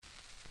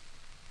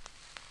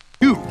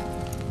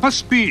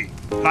Must be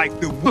like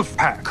the wolf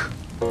pack,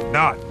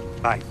 not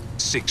like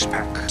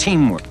six-pack.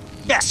 Teamwork.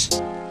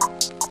 Yes!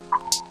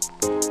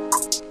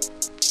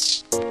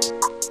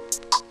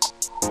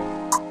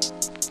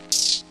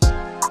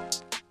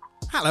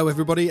 Hello,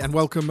 everybody, and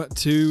welcome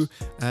to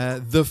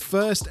the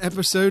first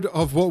episode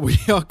of what we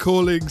are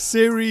calling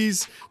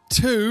Series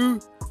 2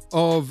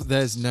 of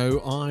There's No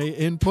I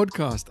in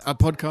Podcast, a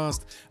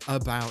podcast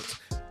about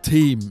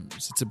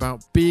teams. It's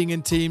about being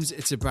in teams.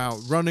 It's about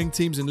running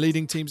teams and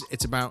leading teams.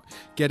 It's about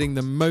getting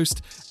the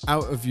most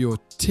out of your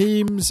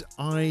teams.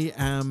 I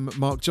am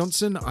Mark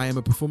Johnson. I am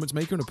a performance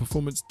maker and a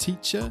performance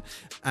teacher,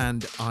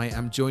 and I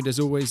am joined as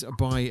always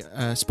by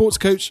sports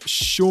coach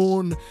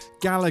Sean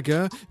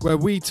Gallagher, where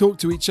we talk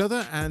to each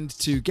other and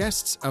to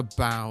guests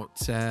about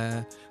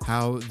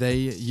how they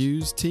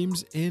use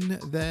teams in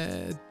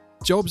their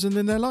jobs and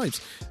in their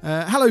lives.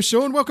 Hello,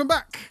 Sean. Welcome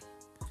back.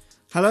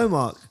 Hello,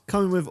 Mark.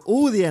 Coming with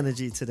all the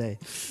energy today.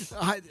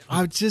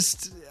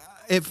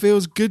 It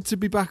feels good to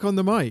be back on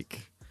the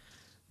mic.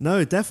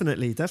 No,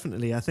 definitely.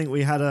 I think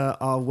we had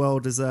our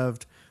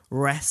well-deserved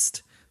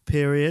rest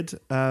period,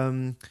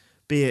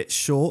 be it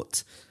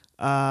short.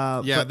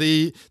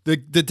 The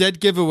dead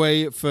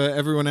giveaway for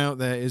everyone out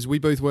there is we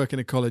both work in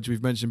a college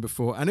we've mentioned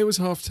before, and it was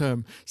half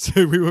term,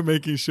 so we were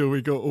making sure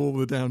we got all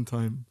the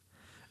downtime.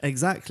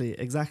 Exactly.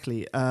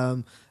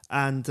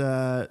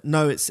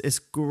 No, it's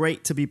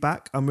great to be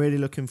back. I'm really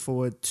looking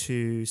forward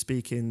to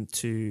speaking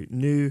to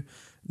new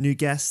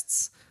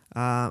guests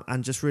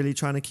and just really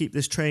trying to keep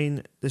this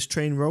train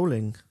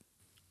rolling.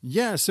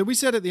 Yeah, so we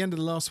said at the end of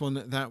the last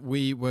one that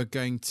we were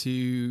going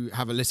to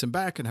have a listen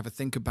back and have a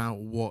think about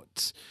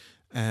what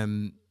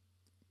kind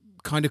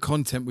of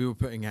content we were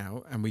putting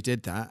out, and we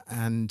did that,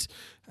 and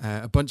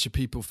a bunch of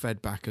people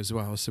fed back as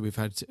well. So we've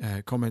had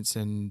comments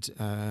and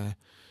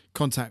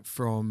contact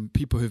from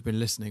people who've been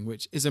listening,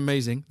 which is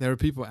amazing. There are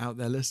people out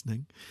there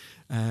listening.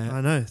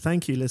 I know.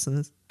 Thank you,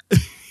 listeners.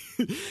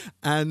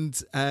 And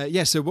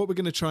so what we're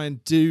going to try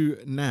and do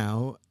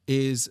now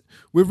is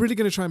we're really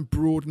going to try and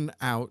broaden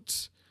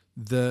out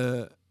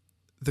the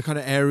kind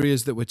of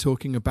areas that we're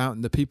talking about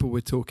and the people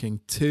we're talking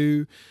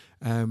to,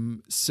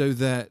 so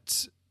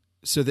that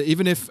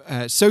even if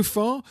so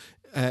far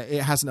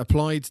it hasn't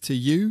applied to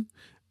you,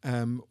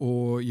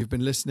 or you've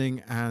been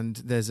listening and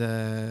there's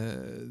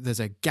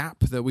a gap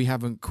that we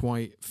haven't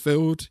quite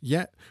filled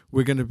yet,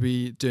 we're going to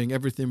be doing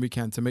everything we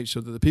can to make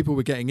sure that the people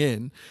we're getting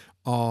in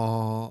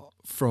are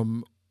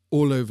from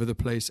all over the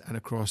place and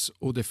across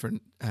all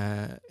different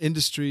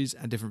industries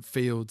and different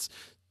fields,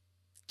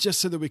 just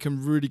so that we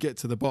can really get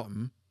to the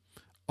bottom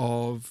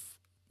of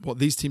what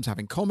these teams have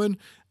in common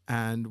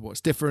and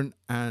what's different,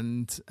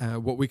 and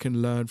what we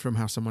can learn from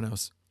how someone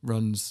else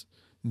runs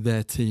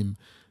their team.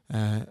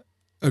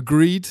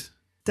 Agreed?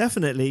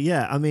 Definitely,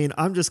 yeah. I mean,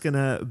 I'm just going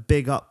to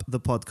big up the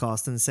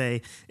podcast and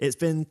say it's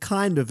been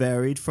kind of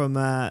varied from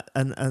a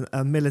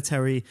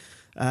military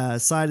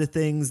side of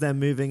things, then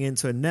moving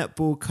into a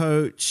netball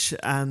coach.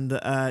 And,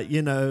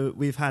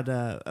 we've had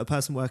a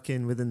person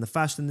working within the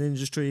fashion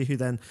industry who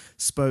then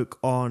spoke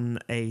on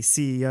a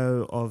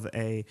CEO of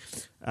a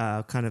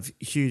kind of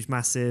huge,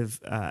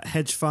 massive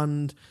hedge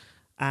fund.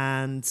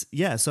 And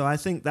yeah, so I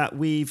think that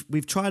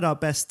we've tried our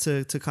best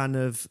to kind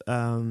of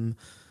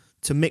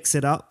to mix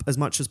it up as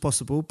much as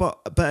possible. But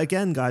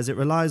again, guys, it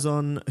relies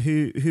on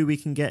who we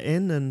can get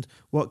in and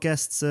what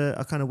guests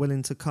are kind of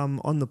willing to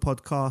come on the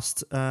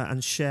podcast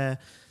and share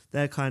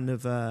their kind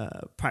of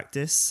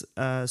practice.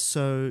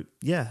 So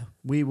yeah,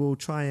 we will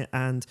try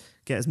and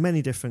get as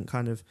many different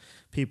kind of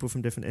people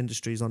from different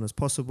industries on as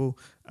possible.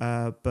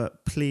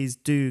 But please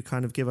do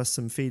kind of give us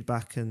some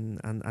feedback and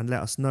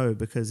let us know,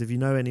 because if you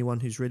know anyone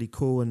who's really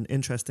cool and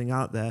interesting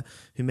out there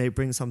who may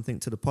bring something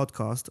to the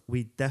podcast,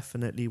 we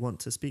definitely want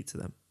to speak to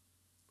them.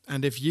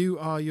 And if you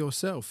are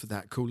yourself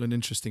that cool and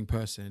interesting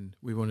person,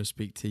 we want to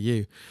speak to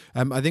you.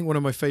 I think one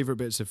of my favourite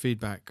bits of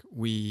feedback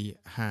we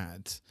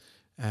had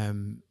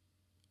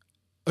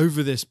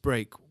over this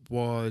break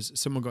was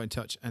someone got in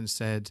touch and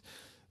said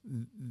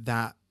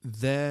that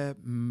their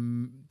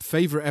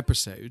favourite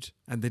episode,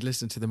 and they'd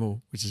listened to them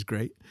all, which is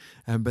great,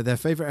 but their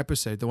favourite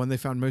episode, the one they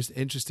found most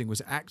interesting,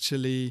 was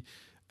actually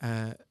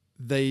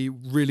they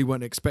really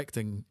weren't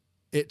expecting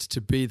it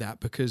to be that,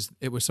 because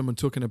it was someone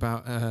talking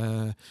about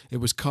it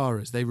was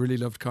Kara's. They really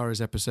loved Kara's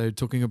episode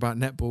talking about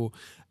netball,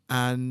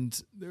 and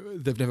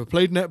they've never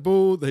played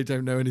netball, they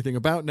don't know anything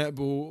about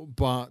netball,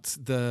 but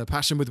the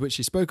passion with which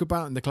she spoke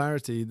about and the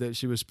clarity that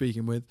she was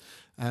speaking with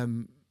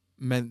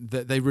meant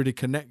that they really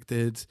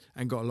connected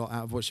and got a lot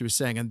out of what she was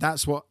saying. And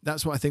that's what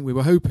I think we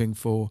were hoping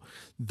for,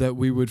 that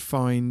we would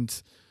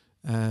find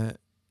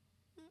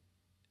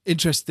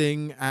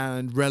interesting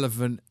and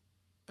relevant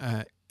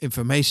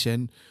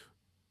information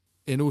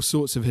in all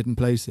sorts of hidden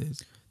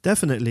places.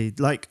 Definitely.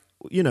 Like,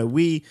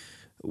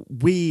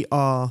 we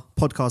are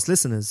podcast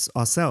listeners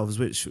ourselves,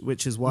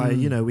 which is why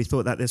we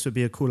thought that this would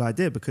be a cool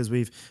idea, because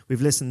we've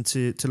listened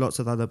to lots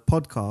of other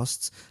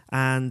podcasts,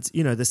 and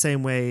the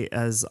same way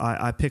as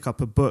I pick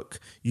up a book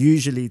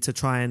usually to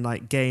try and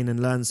like gain and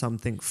learn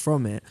something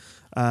from it,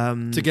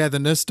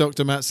 Togetherness,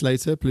 Dr. Matt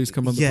Slater, please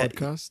come on the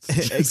podcast.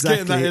 Just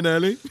getting that in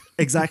early.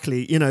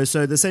 Exactly.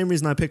 So the same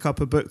reason I pick up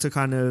a book to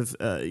kind of,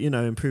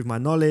 improve my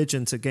knowledge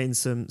and to gain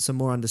some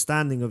more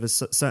understanding of a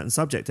certain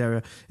subject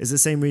area is the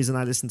same reason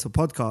I listen to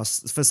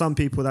podcasts. For some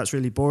people, that's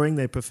really boring.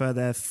 They prefer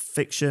their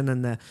fiction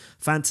and their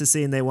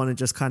fantasy, and they want to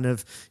just kind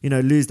of,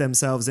 lose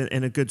themselves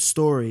in a good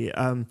story.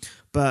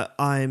 But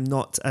I'm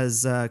not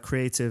as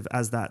creative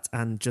as that,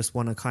 and just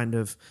want to kind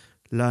of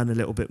learn a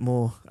little bit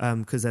more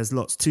because there's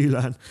lots to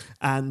learn.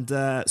 And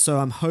so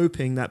I'm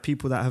hoping that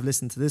people that have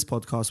listened to this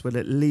podcast will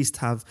at least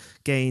have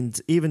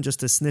gained even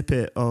just a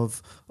snippet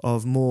of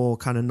more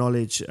kind of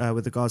knowledge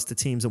with regards to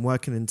teams and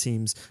working in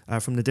teams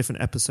from the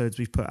different episodes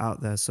we've put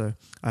out there. So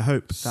I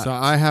hope So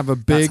I have a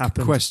big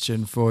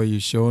question for you,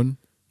 Sean.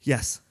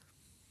 Yes.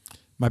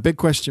 My big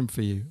question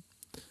for you.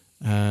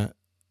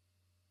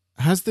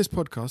 Has this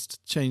podcast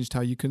changed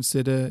how you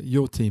consider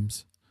your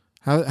teams?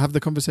 How have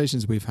the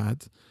conversations we've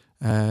had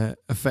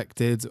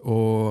affected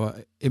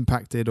or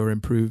impacted or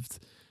improved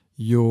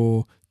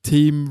your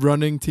team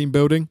running, team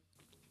building?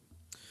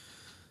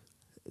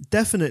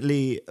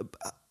 Definitely.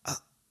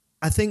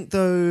 I think,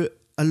 though,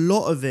 a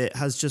lot of it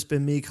has just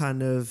been me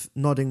kind of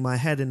nodding my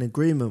head in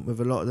agreement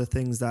with a lot of the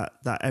things that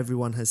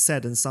everyone has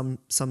said, and some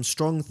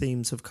strong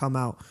themes have come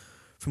out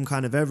from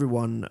kind of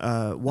everyone.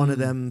 One of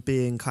them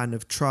being kind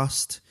of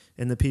trust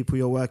in the people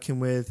you're working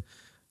with.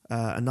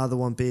 Another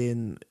one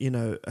being,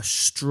 a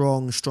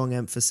strong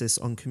emphasis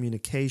on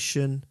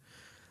communication.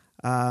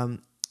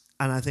 And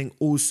I think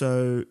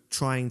also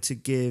trying to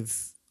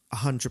give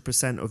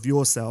 100% of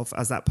yourself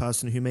as that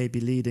person who may be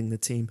leading the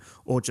team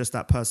or just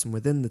that person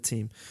within the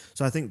team.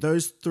 So I think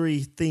those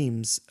three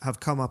themes have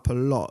come up a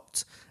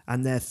lot,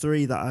 and they're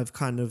three that I've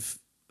kind of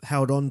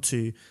held on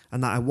to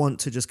and that I want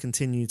to just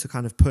continue to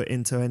kind of put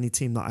into any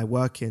team that I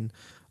work in.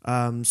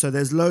 So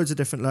there's loads of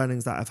different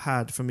learnings that I've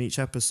had from each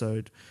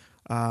episode.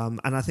 And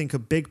I think a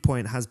big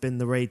point has been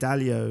the Ray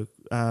Dalio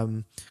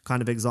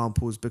kind of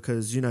examples,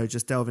 because,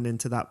 just delving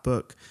into that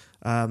book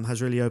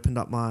has really opened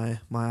up my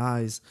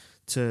eyes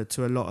to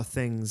a lot of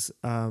things,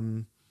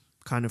 kind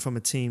of from a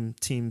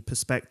team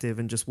perspective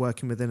and just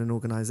working within an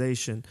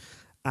organization.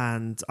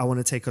 And I want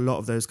to take a lot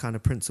of those kind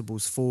of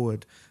principles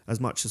forward as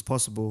much as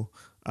possible.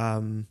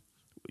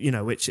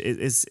 Which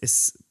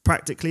is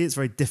practically, it's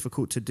very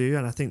difficult to do.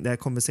 And I think there are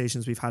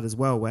conversations we've had as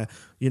well where,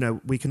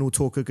 we can all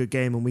talk a good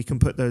game and we can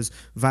put those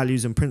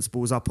values and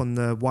principles up on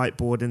the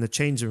whiteboard in the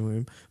changing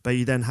room, but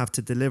you then have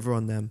to deliver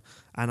on them.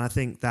 And I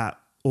think that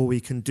all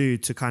we can do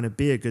to kind of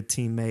be a good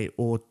teammate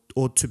or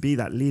to be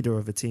that leader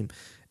of a team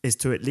is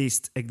to at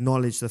least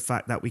acknowledge the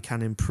fact that we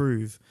can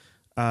improve.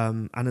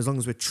 And as long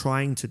as we're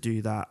trying to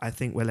do that, I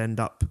think we'll end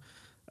up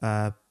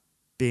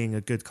being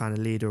a good kind of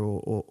leader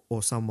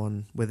or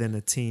someone within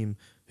a team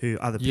who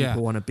other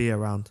people want to be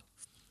around.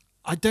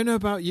 I don't know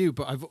about you,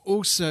 but I've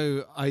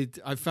also I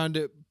found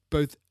it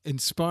both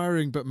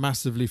inspiring but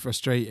massively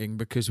frustrating,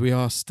 because we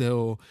are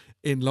still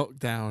in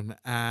lockdown,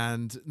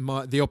 and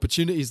the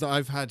opportunities that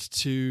I've had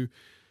to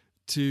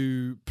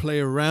play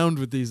around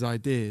with these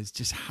ideas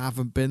just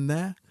haven't been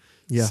there.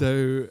 Yeah.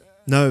 So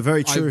no,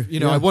 very true.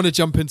 I want to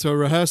jump into a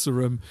rehearsal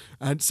room,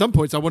 and at some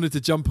points I wanted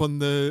to jump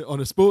on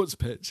a sports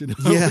pitch. I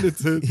wanted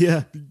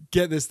to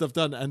get this stuff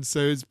done, and so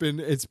it's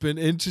been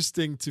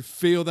interesting to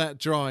feel that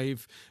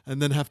drive,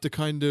 and then have to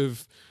kind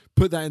of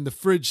put that in the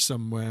fridge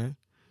somewhere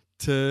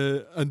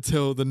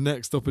until the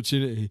next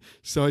opportunity.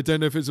 So I don't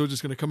know if it's all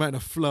just going to come out in a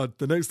flood.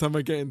 The next time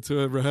I get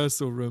into a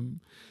rehearsal room,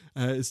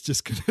 it's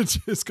just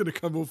gonna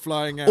come all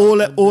flying out.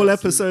 All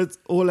episodes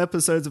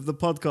of the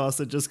podcast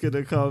are just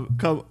gonna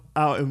come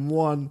out in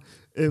one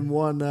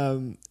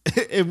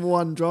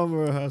drama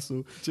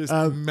rehearsal. Just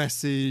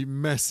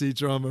messy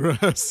drama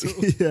rehearsal.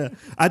 Yeah,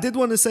 I did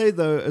want to say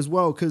though as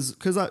well,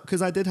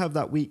 because I did have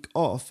that week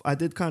off. I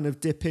did kind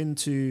of dip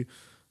into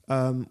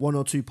one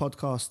or two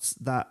podcasts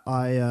that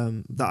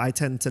I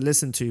tend to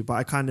listen to, but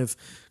I kind of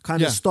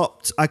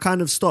stopped. I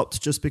kind of stopped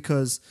just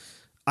because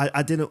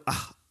I didn't.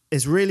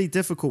 It's really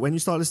difficult when you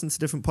start listening to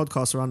different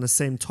podcasts around the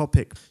same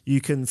topic.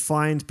 You can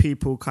find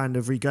people kind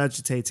of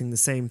regurgitating the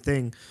same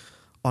thing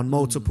on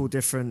multiple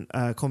different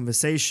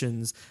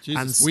conversations.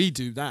 Jesus, we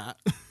do that.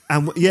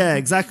 And yeah,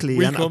 exactly.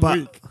 Week on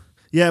week.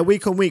 Yeah,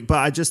 week on week.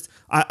 But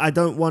I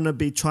don't want to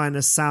be trying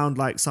to sound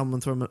like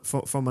someone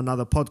from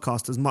another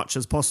podcast as much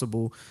as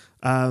possible.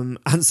 And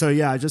so,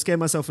 I just gave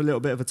myself a little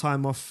bit of a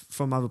time off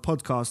from other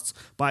podcasts.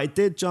 But I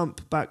did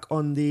jump back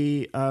on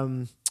the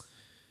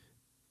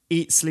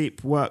Eat,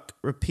 Sleep, Work,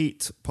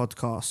 Repeat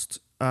podcast,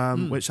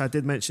 which I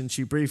did mention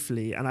to you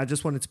briefly. And I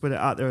just wanted to put it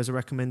out there as a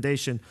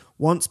recommendation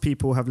once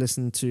people have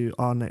listened to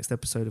our next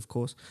episode, of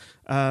course.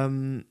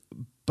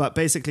 But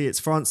basically, it's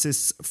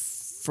Frances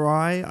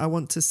Frei, I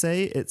want to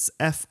say. It's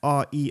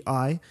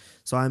Frei.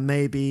 So I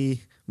may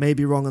be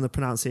wrong on the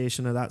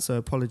pronunciation of that, so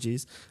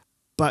apologies.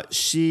 But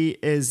she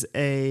is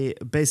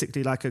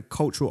basically like a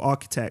cultural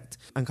architect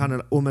and kind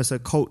of almost a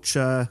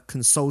culture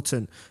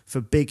consultant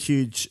for big,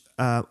 huge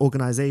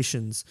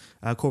organizations,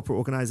 corporate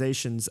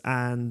organizations.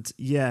 And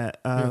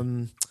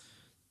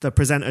the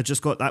presenter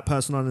just got that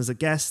person on as a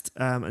guest,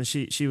 and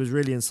she was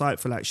really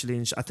insightful actually,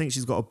 and I think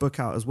she's got a book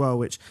out as well,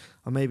 which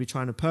I may be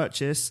trying to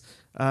purchase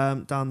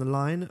down the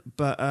line.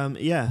 But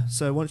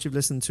so once you've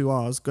listened to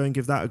ours, go and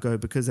give that a go,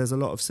 because there's a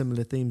lot of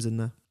similar themes in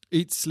there.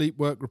 Eat, sleep,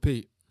 work,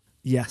 repeat.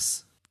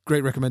 Yes.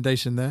 Great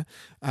recommendation there.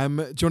 Do you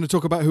want to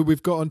talk about who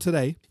we've got on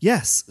today?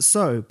 Yes.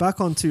 So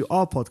back onto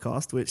our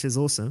podcast, which is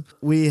awesome.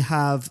 We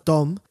have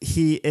Dom.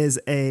 He is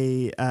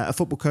a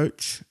football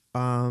coach,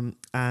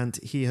 and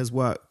he has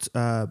worked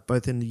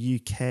both in the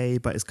UK,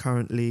 but is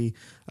currently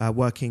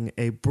working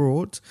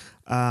abroad.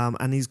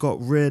 And he's got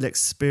real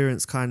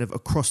experience kind of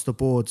across the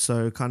board.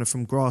 So kind of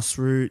from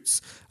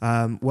grassroots,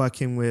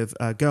 working with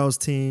girls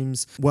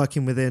teams,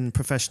 working within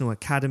professional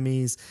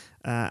academies,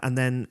 and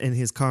then in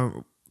his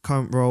current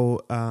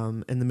role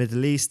in the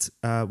Middle East,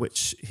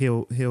 which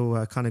he'll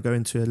kind of go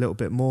into a little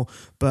bit more.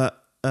 But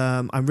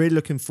I'm really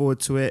looking forward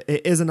to it.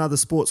 It is another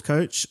sports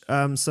coach.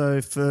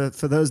 So for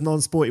those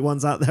non-sporty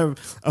ones out there,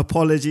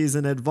 apologies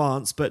in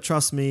advance. But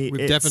trust me,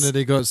 we've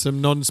definitely got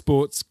some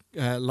non-sports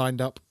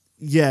lined up.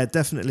 Yeah,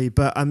 definitely.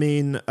 But I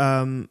mean,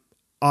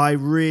 I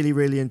really,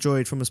 really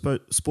enjoyed, from a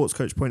sports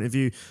coach point of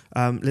view,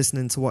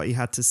 listening to what he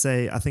had to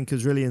say. I think it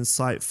was really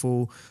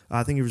insightful.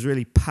 I think he was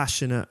really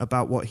passionate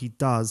about what he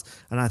does.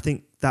 And I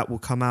think that will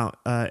come out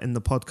in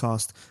the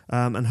podcast.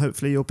 And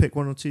hopefully you'll pick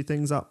one or two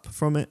things up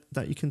from it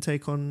that you can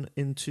take on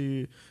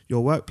into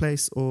your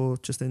workplace or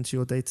just into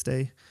your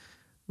day-to-day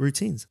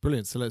routines.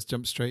 Brilliant. So let's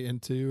jump straight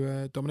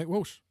into Dominic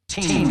Walsh.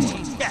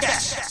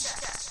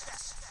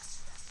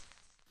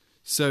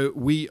 So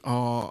we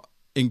are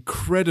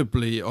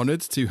incredibly honoured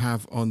to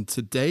have on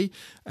today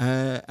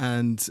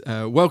and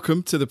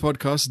welcome to the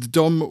podcast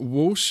Dom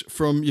Walsh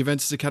from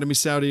Juventus Academy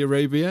Saudi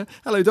Arabia.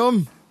 Hello,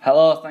 Dom.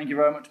 Hello, thank you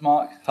very much,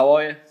 Mark. How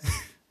are you?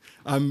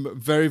 I'm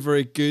very,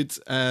 very good.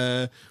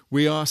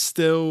 We are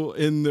still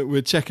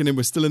we're checking in,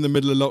 we're still in the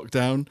middle of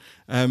lockdown.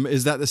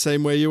 Is that the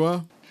same where you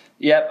are?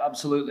 Yep,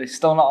 absolutely.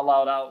 Still not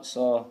allowed out,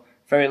 so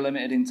very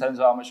limited in terms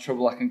of how much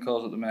trouble I can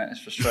cause at the minute.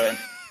 It's frustrating.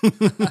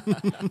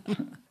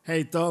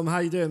 Hey, Dom, how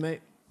you doing, mate?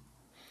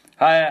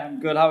 Hi, I'm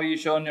good. How are you,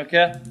 Sean? You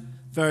okay?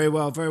 Very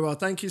well, very well.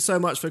 Thank you so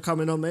much for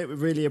coming on, mate. We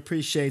really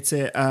appreciate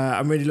it.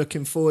 I'm really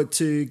looking forward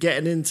to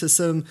getting into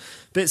some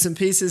bits and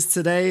pieces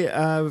today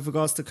with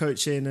regards to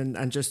coaching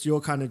and just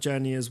your kind of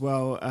journey as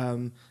well,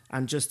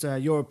 and just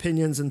your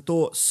opinions and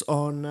thoughts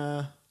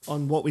on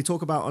what we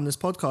talk about on this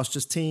podcast,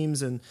 just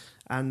teams and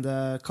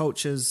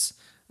cultures,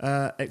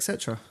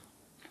 etc.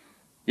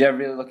 Yeah,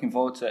 really looking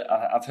forward to it.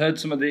 I've heard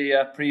some of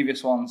the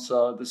previous ones,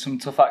 so there's some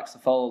tough acts to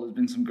follow. There's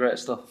been some great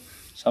stuff,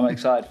 so I'm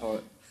excited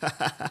for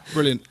it.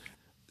 Brilliant.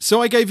 So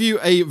I gave you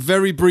a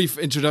very brief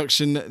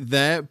introduction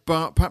there,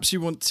 but perhaps you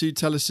want to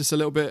tell us just a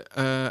little bit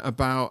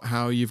about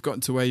how you've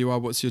gotten to where you are.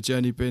 What's your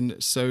journey been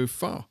so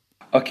far?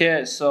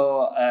 Okay,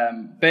 so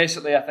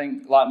basically I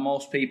think like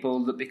most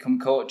people that become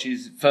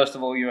coaches, first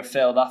of all, you're a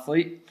failed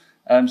athlete.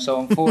 So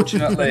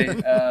unfortunately,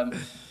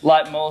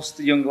 like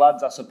most young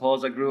lads, I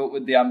suppose, I grew up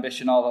with the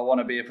ambition of I want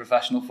to be a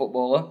professional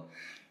footballer.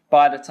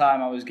 By the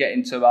time I was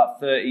getting to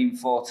about 13,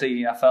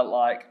 14, I felt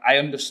like I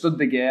understood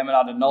the game and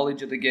had a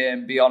knowledge of the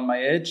game beyond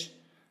my age.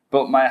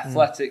 But my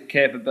athletic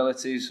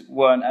capabilities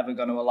weren't ever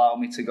going to allow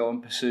me to go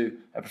and pursue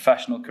a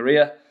professional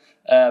career.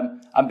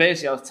 And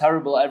basically, I was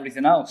terrible at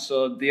everything else.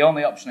 So the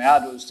only option I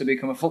had was to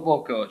become a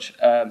football coach.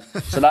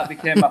 So that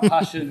became my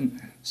passion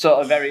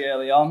sort of very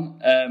early on.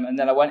 And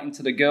then I went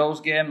into the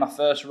girls' game. My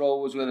first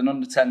role was with an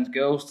under-10s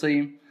girls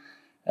team.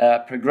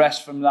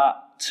 Progressed from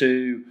that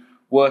to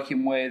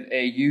working with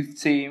a youth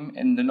team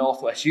in the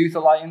Northwest Youth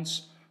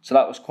Alliance. So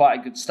that was quite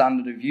a good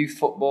standard of youth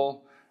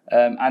football.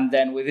 And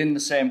then within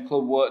the same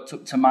club, worked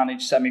up to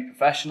manage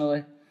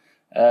semi-professionally.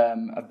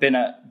 I've been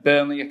at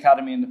Burnley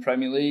Academy in the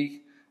Premier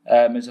League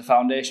as a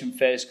foundation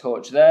phase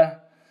coach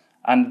there.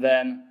 And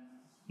then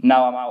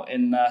now I'm out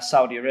in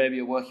Saudi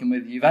Arabia working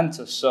with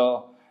Juventus.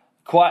 So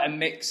quite a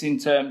mix in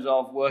terms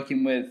of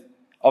working with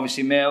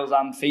obviously males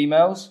and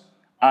females,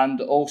 and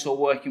also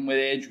working with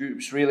age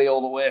groups really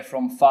all the way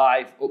from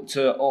 5 up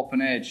to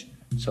open age.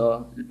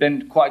 So it's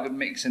been quite a good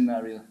mix in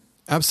there, really.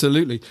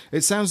 Absolutely.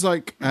 It sounds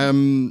like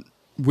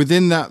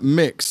within that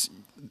mix,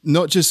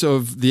 not just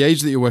of the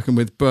age that you're working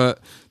with, but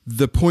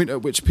the point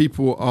at which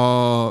people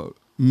are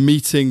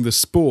meeting the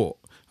sport,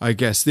 I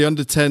guess. The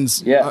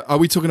under-10s, yeah. Are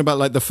we talking about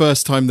like the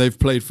first time they've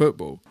played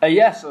football?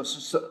 Yeah, so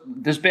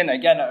there's been,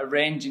 again, a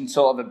range in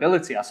sort of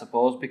ability, I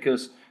suppose,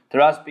 because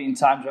there has been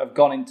times where I've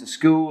gone into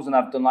schools and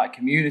I've done like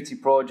community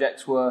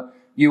projects where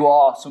you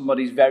are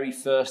somebody's very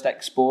first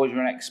exposure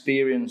and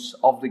experience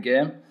of the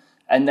game.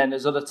 And then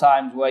there's other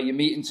times where you're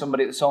meeting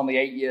somebody that's only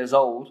 8 years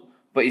old,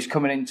 but he's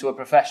coming into a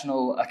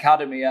professional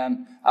academy,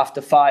 and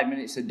after 5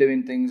 minutes of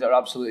doing things that are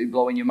absolutely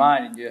blowing your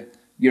mind, and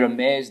you're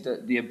amazed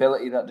at the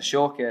ability that they're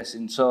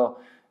showcasing. So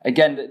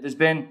again, there's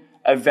been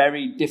a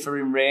very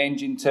differing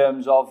range in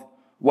terms of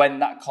when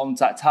that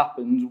contact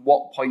happens,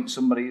 what point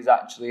somebody is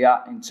actually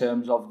at in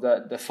terms of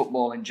the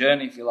footballing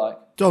journey, if you like.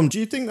 Dom, do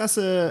you think that's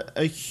a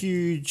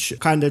huge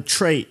kind of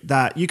trait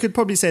that you could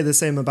probably say the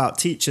same about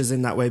teachers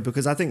in that way?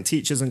 Because I think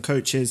teachers and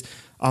coaches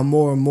are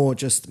more and more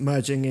just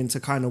merging into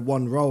kind of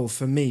one role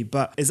for me.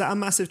 But is that a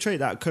massive trait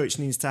that a coach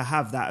needs to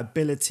have, that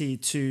ability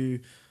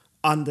to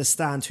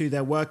understand who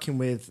they're working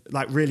with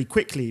like really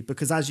quickly?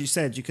 Because as you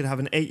said, you could have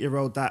an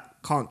 8-year-old that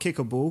can't kick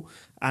a ball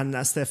and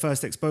that's their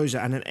first exposure,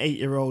 and an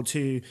 8-year-old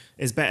who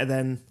is better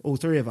than all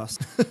three of us.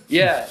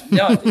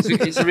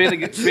 It's a really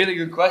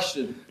good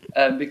question,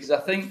 because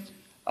I think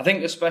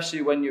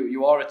especially when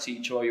you are a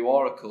teacher or you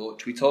are a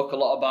coach, we talk a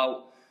lot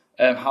about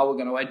how we're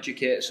going to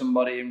educate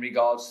somebody in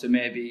regards to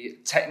maybe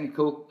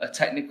a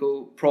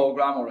technical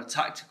program or a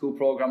tactical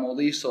program, all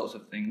these sorts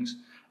of things.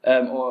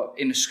 Or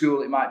in a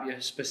school, it might be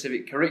a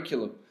specific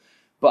curriculum.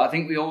 But I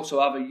think we also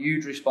have a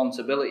huge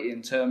responsibility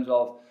in terms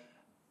of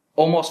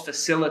almost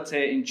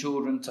facilitating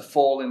children to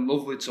fall in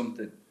love with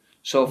something.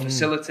 So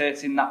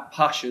facilitating that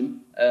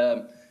passion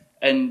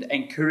and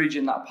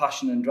encouraging that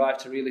passion and drive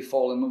to really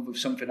fall in love with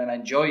something and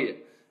enjoy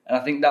it. And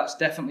I think that's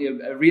definitely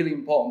a really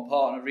important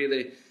part and a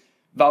really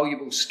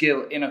valuable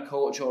skill in a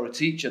coach or a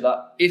teacher,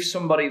 that if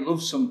somebody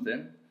loves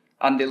something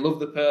and they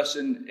love the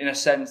person in a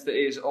sense that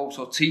is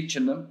also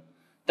teaching them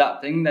that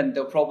thing, then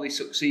they'll probably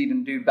succeed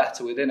and do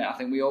better within it. I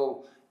think we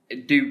all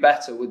do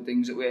better with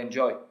things that we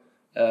enjoy.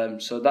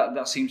 So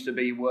that seems to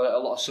be where a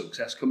lot of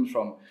success comes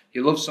from.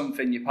 You love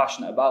something, you're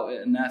passionate about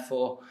it, and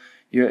therefore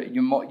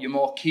you're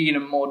more keen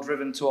and more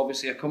driven to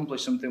obviously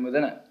accomplish something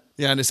within it.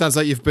 Yeah, and it sounds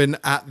like you've been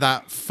at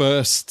that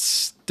first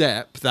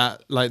step,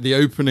 that like the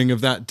opening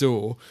of that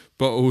door,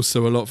 but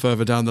also a lot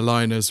further down the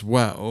line as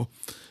well.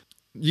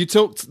 You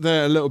talked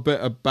there a little bit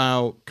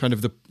about kind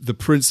of the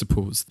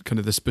principles, kind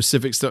of the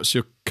specific stuff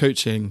you're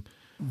coaching.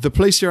 The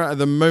place you're at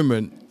the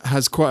moment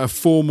has quite a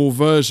formal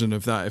version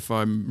of that, if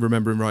I'm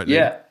remembering rightly.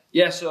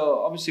 Yeah.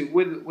 So obviously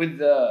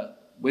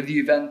with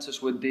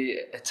Juventus, with the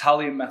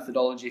Italian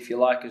methodology, if you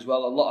like, as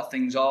well, a lot of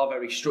things are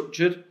very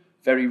structured,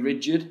 very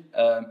rigid.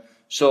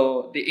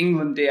 So the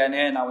England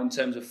DNA now in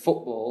terms of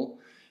football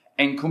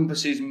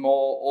encompasses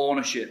more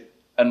ownership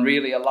and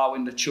really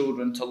allowing the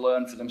children to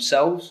learn for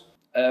themselves.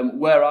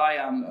 Where I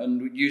am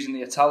and using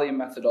the Italian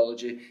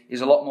methodology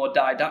is a lot more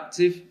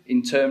didactic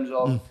in terms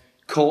of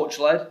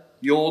coach-led.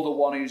 You're the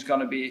one who's going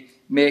to be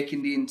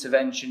making the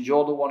interventions.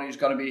 You're the one who's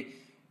going to be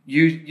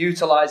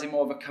utilising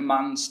more of a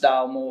command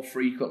style more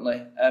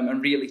frequently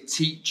and really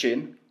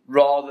teaching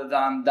rather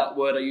than that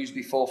word I used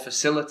before,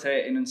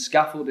 facilitating and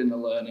scaffolding the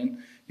learning.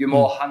 You're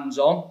more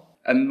hands-on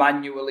and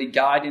manually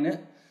guiding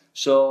it.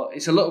 So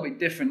it's a little bit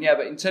different,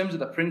 but in terms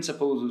of the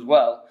principles as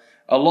well,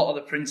 a lot of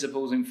the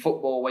principles in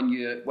football, when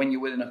you're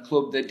within a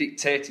club, they're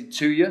dictated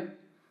to you.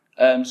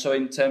 So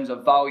in terms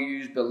of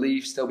values,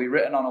 beliefs, they'll be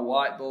written on a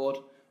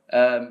whiteboard,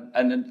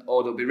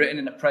 or they'll be written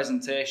in a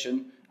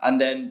presentation, and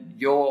then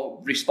you're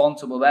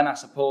responsible then, I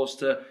suppose,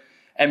 to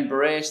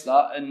embrace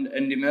that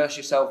and immerse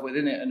yourself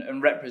within it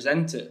and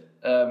represent it.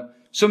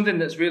 Something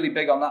that's really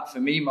big on that for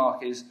me,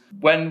 Mark, is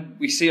when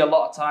we see a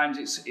lot of times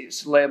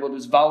it's labelled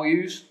as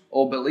values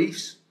or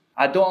beliefs.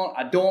 I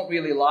don't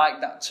really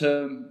like that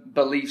term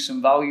beliefs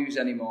and values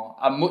anymore.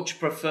 I much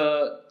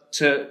prefer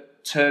to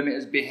term it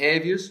as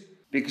behaviours,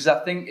 because I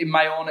think in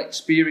my own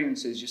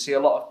experiences, you see a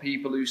lot of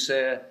people who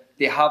say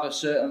they have a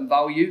certain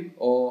value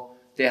or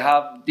they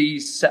have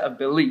these set of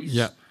beliefs,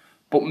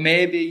 but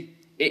maybe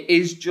it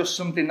is just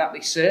something that they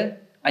say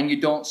and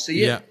you don't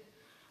see it.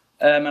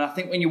 And I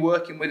think when you're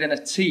working within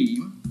a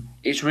team,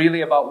 it's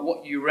really about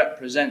what you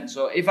represent.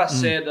 So if I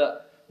say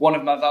that one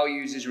of my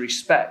values is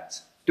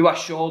respect, do I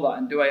show that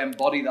and do I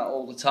embody that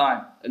all the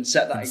time and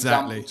set that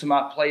example to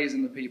my players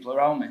and the people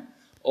around me?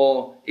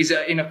 Or is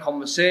it in a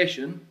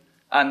conversation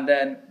and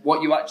then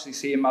what you actually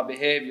see in my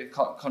behaviour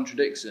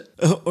contradicts it?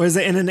 Or is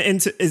it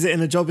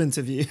in a job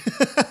interview?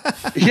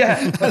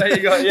 There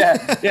you go.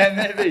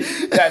 Maybe.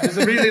 There's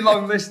a really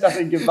long list, I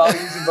think, of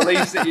values and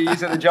beliefs that you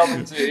use in a job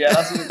interview.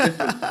 That's a bit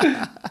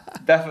different.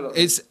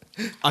 Definitely.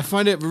 I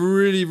find it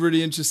really,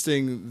 really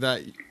interesting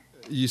that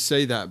you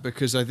say that,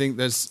 because I think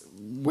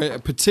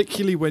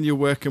particularly when you're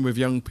working with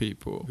young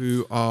people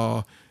who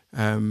are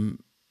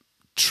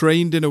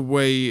trained in a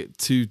way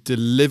to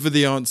deliver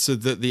the answer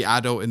that the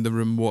adult in the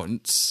room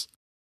wants,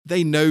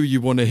 they know you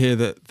want to hear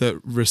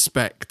that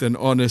respect and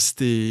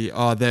honesty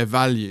are their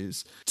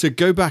values. To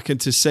go back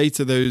and to say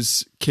to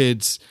those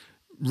kids,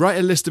 write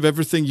a list of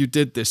everything you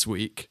did this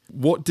week.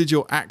 What did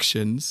your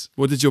actions,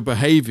 what did your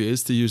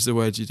behaviours, to use the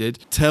word you did,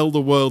 tell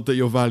the world that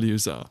your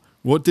values are?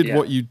 What did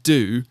what you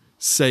do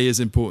say is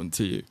important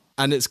to you?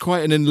 And it's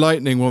quite an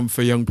enlightening one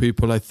for young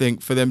people, I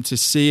think, for them to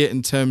see it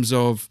in terms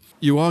of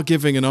you are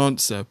giving an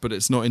answer, but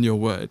it's not in your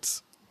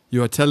words.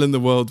 You are telling the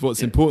world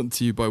what's important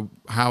to you by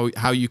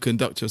how you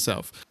conduct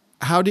yourself.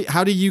 How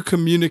do you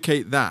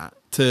communicate that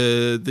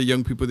to the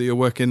young people that you're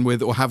working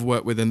with or have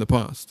worked with in the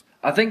past?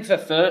 I think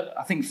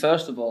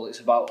first of all, it's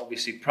about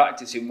obviously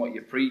practicing what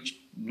you preach.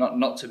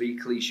 Not to be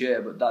cliche,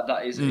 but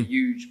that is a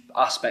huge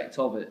aspect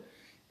of it.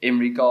 In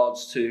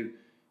regards to,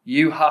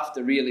 you have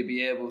to really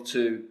be able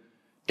to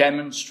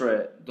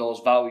demonstrate those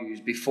values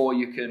before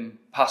you can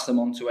pass them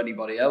on to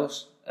anybody else.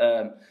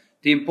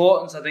 The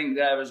importance, I think,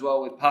 there as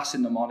well with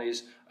passing them on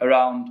is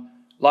around,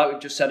 like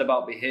we've just said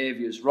about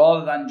behaviours,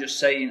 rather than just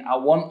saying, I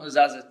want us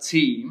as a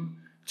team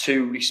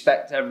to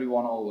respect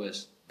everyone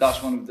always.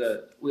 That's one of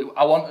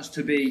I want us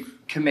to be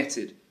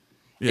committed.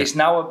 Yeah. It's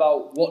now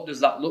about what does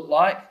that look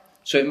like.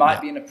 So it might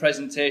be in a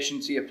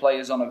presentation to your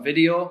players on a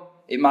video.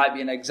 It might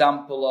be an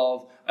example of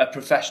a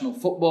professional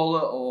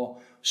footballer or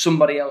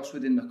somebody else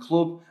within the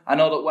club. I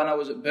know that when I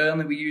was at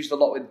Burnley, we used a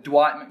lot with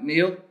Dwight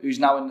McNeil, who's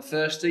now in the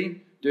first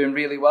team, doing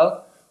really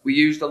well. We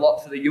used a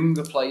lot for the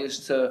younger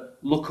players to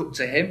look up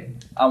to him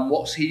and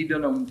what's he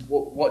done and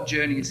what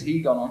journey has he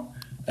gone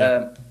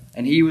on.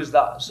 And he was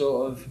that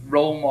sort of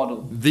role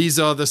model. These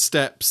are the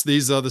steps.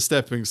 These are the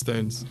stepping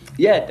stones.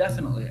 Yeah,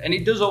 definitely. And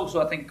it does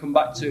also, I think, come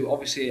back to,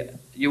 obviously,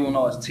 you will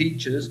know as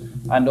teachers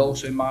and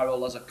also in my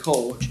role as a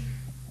coach,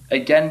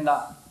 again,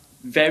 that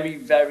very,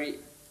 very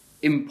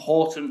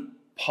important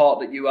part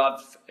that you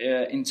have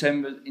in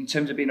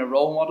terms of being a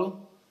role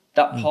model,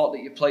 that part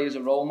that you play as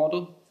a role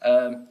model.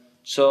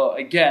 So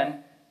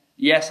again,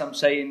 yes, I'm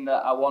saying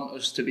that I want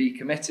us to be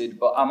committed,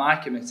 but am I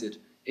committed?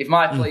 If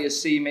my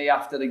players see me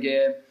after the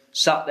game,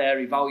 sat there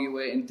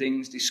evaluating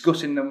things,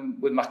 discussing them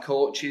with my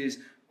coaches,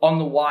 on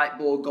the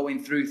whiteboard,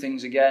 going through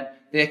things again,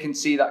 they can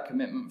see that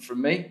commitment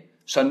from me.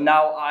 So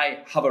now I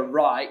have a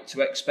right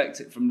to expect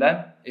it from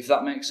them, if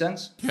that makes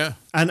sense. Yeah.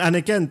 And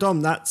again,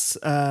 Dom, that's,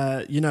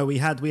 we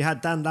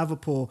had Dan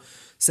Davenport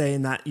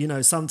saying that,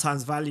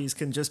 sometimes values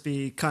can just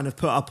be kind of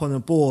put up on a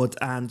board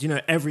and,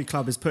 every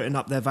club is putting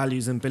up their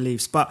values and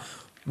beliefs. But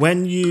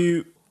when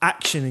you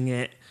actioning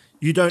it,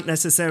 you don't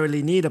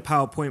necessarily need a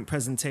PowerPoint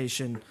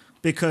presentation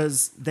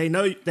because they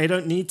know they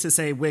don't need to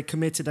say we're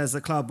committed as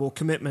a club or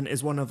commitment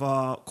is one of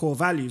our core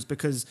values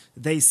because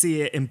they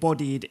see it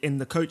embodied in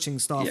the coaching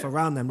staff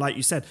around them. Like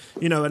you said,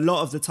 a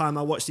lot of the time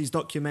I watch these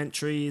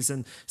documentaries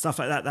and stuff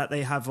like that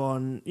they have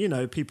on,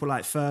 people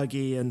like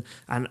Fergie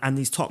and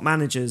these top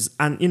managers.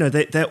 And,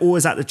 they're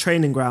always at the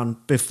training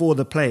ground before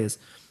the players.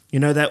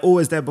 They're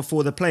always there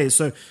before the players.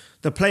 So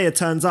the player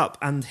turns up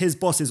and his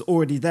boss is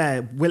already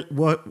there,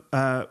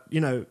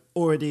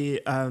 already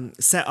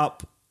set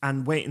up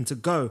and waiting to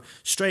go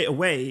straight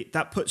away.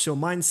 That puts your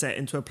mindset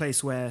into a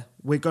place where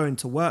we're going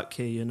to work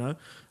here,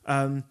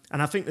 and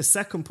I think the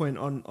second point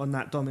on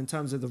that, Dom, in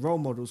terms of the role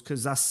models,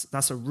 because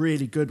that's a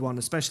really good one,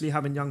 especially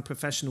having young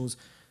professionals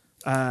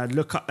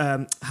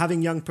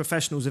having young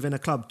professionals within a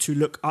club to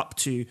look up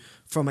to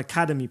from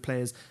academy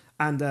players.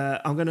 And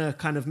I'm going to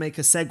kind of make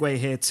a segue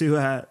here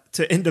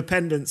to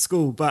independent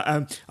school. But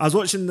I was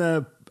watching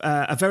a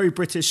very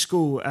British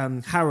school,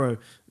 Harrow.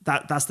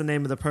 That's the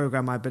name of the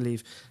program, I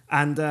believe.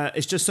 And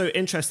it's just so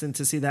interesting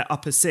to see their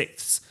upper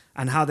sixths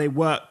and how they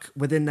work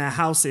within their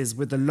houses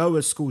with the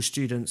lower school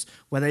students,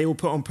 where they all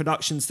put on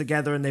productions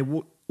together and they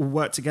all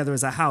work together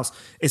as a house.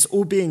 It's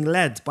all being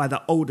led by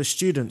the older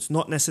students,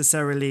 not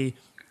necessarily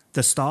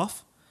the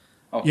staff.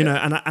 Okay.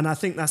 And I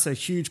think that's a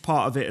huge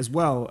part of it as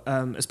well,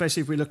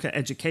 especially if we look at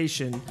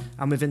education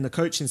and within the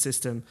coaching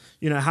system.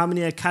 How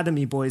many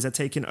academy boys are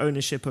taking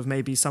ownership of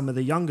maybe some of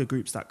the younger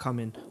groups that come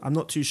in? I'm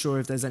not too sure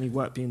if there's any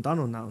work being done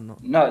on that or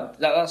not. No,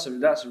 that's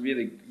a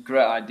really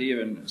great idea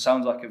and it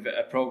sounds like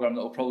a program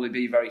that will probably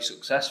be very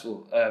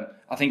successful.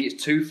 I think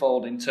it's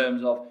twofold in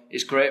terms of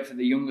it's great for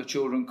the younger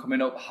children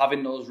coming up,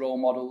 having those role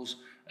models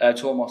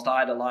to almost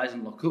idolise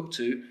and look up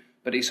to,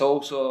 but it's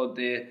also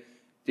the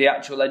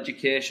actual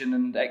education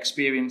and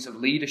experience of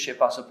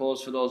leadership, I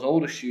suppose, for those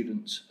older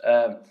students.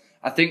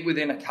 I think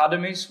within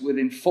academies,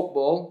 within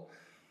football,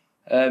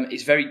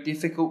 it's very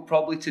difficult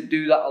probably to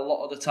do that a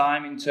lot of the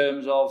time in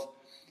terms of,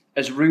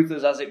 as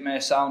ruthless as it may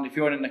sound, if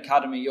you're in an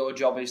academy, your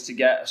job is to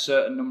get a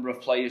certain number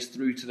of players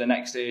through to the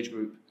next age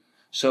group.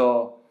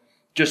 So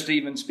just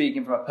even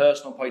speaking from a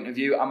personal point of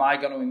view, am I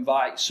going to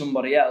invite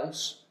somebody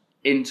else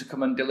in to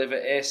come and deliver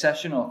a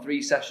session or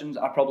 3 sessions?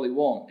 I probably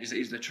won't,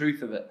 is the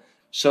truth of it.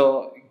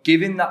 So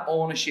giving that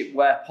ownership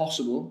where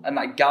possible and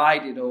that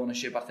guided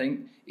ownership, I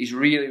think, is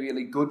really,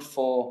 really good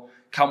for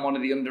can one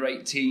of the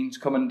under-18s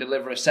come and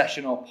deliver a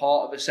session or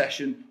part of a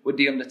session with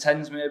the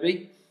under-10s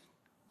maybe.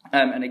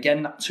 And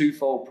again, that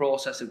twofold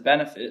process of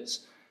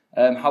benefits.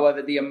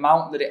 However, the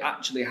amount that it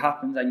actually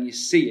happens and you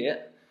see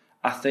it,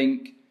 I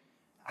think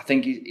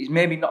is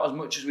maybe not as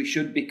much as we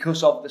should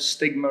because of the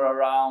stigma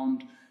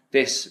around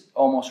this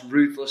almost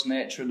ruthless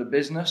nature of the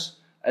business.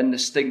 And the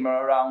stigma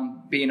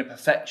around being a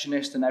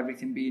perfectionist and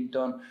everything being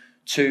done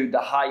to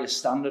the highest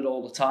standard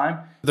all the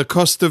time. The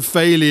cost of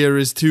failure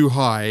is too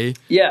high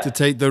to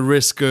take the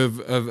risk of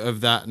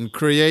that, and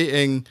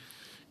creating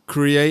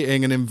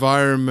an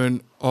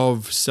environment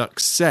of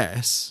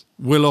success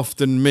will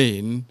often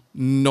mean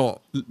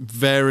not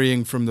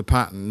varying from the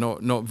pattern,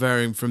 not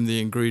varying from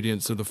the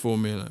ingredients of the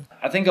formula.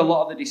 I think a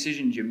lot of the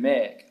decisions you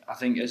make, I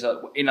think,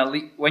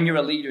 when you're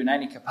a leader in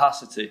any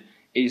capacity,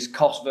 is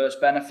cost versus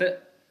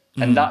benefit.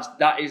 And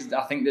that is,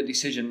 I think, the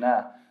decision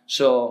there.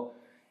 So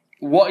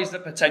what is the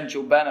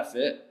potential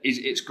benefit?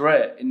 It's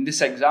great. In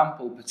this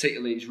example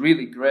particularly, it's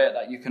really great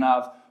that you can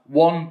have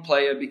one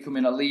player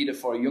becoming a leader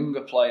for a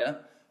younger player,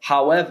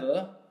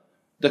 However,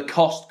 the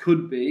cost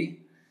could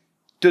be,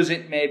 does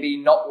it maybe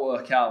not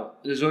work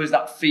out? There's always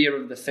that fear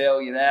of the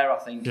failure there, I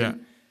think. Yeah.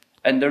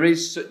 And there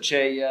is such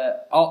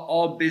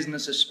our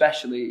business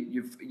especially,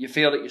 you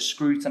feel that you're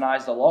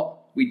scrutinised a lot.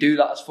 We do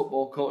that as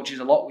football coaches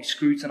a lot. We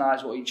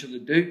scrutinise what each other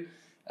do.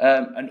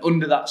 And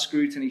under that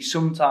scrutiny,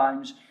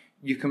 sometimes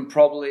you can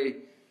probably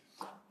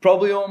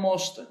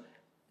almost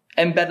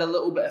embed a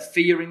little bit of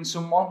fear in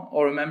someone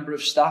or a member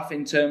of staff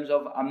in terms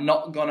of, I'm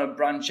not going to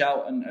branch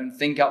out and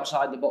think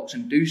outside the box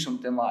and do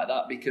something like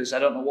that because I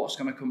don't know what's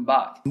going to come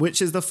back. Which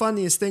is the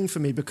funniest thing for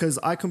me, because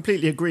I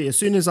completely agree. As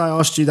soon as I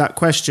asked you that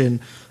question,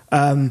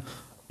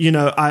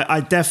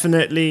 I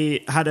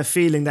definitely had a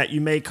feeling that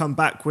you may come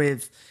back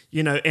with,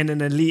 in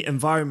an elite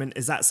environment,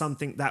 is that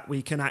something that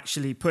we can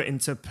actually put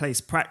into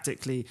place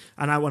practically?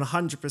 And I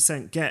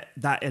 100% get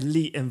that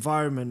elite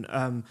environment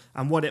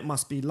and what it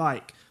must be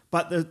like.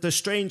 But the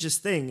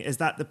strangest thing is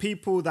that the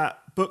people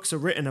that books are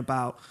written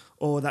about,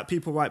 or that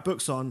people write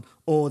books on,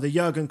 or the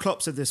Jurgen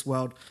Klopps of this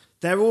world,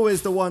 they're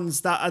always the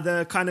ones that are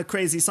the kind of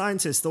crazy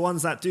scientists, the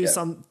ones that do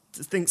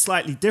something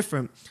slightly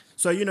different.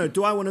 So,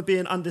 do I want to be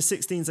an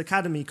under-16s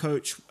academy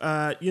coach,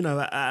 at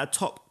a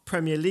top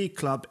Premier League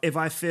club if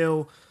I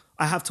feel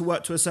I have to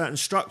work to a certain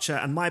structure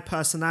and my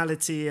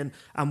personality and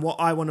what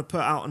I want to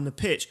put out on the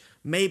pitch,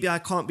 maybe I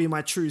can't be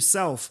my true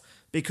self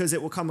because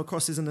it will come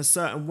across as in a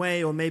certain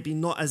way, or maybe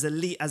not as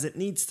elite as it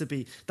needs to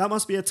be. That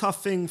must be a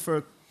tough thing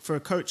for a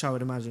coach, I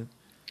would imagine.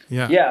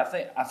 Yeah,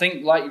 I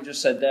think like you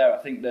just said there, I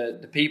think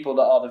the people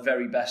that are the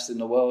very best in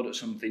the world at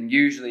something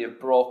usually have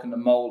broken the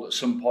mold at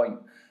some point.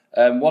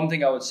 One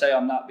thing I would say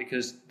on that,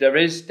 because there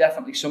is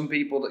definitely some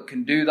people that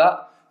can do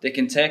that. They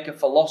can take a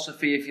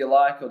philosophy, if you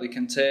like, or they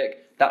can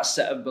take that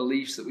set of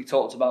beliefs that we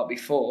talked about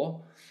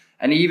before,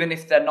 and even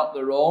if they're not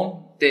their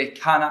own, they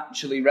can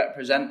actually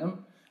represent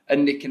them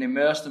and they can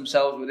immerse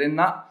themselves within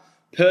that.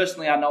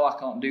 Personally, I know I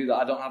can't do that.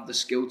 I don't have the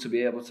skill to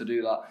be able to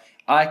do that.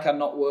 I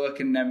cannot work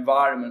in an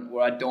environment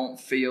where I don't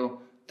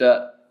feel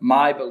that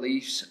my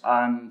beliefs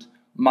and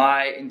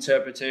my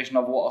interpretation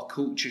of what a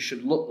culture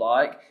should look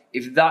like,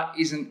 if that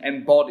isn't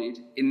embodied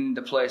in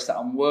the place that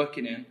I'm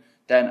working in,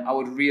 then I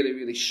would really,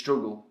 really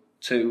struggle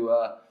to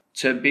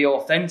be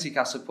authentic,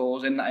 I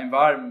suppose, in that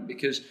environment,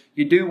 because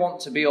you do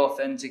want to be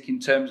authentic in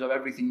terms of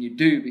everything you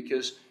do,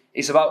 because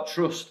it's about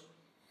trust.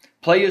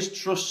 Players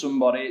trust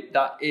somebody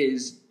that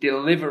is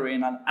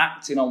delivering and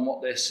acting on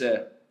what they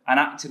say and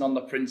acting on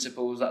the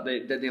principles that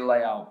they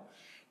lay out.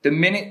 The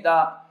minute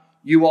that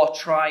you are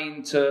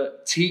trying to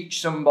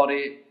teach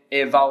somebody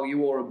a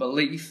value or a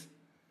belief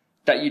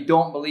that you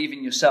don't believe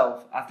in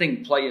yourself, I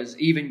think players,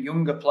 even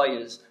younger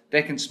players,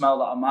 they can smell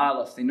that a mile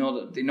off. They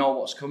know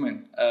what's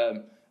coming,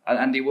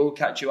 and they will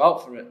catch you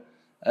out for it,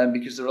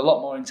 because they're a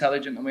lot more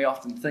intelligent than we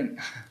often think.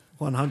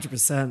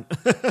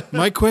 100%.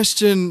 My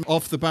question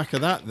off the back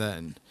of that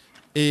then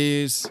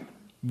is,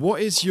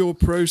 what is your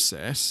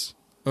process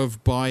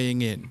of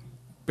buying in?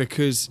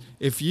 Because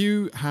if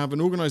you have an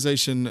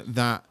organization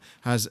that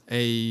has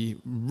a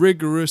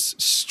rigorous,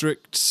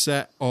 strict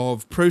set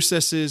of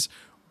processes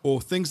or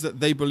things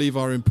that they believe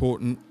are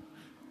important,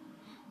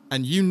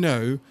 and you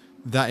know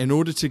that in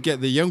order to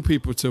get the young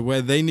people to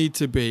where they need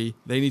to be,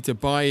 they need to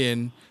buy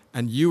in,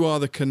 and you are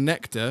the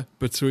connector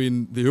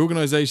between the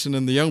organization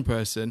and the young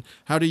person,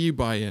 how do you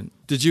buy in?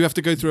 Did you have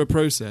to go through a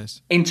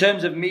process? In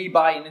terms of me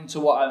buying into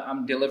what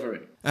I'm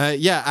delivering?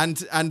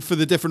 And for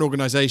the different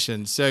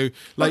organizations. So,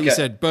 like you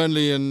said,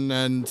 Burnley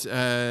and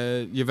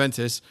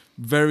Juventus,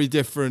 very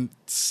different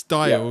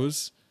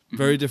styles,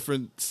 very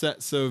different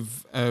sets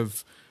of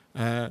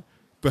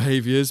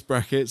behaviours,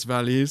 brackets,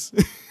 values.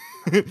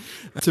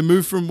 To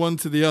move from one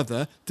to the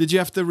other, did you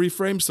have to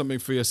reframe something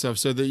for yourself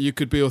so that you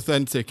could be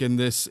authentic in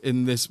this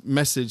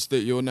message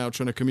that you're now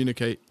trying to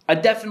communicate? I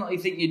definitely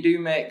think you do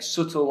make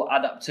subtle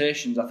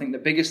adaptations. I think the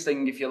biggest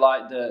thing, if you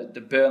like,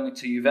 the Burnley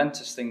to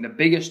Juventus thing, the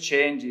biggest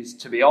changes,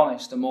 to be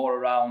honest, are more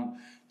around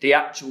the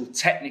actual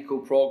technical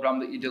programme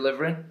that you're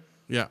delivering.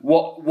 Yeah.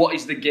 What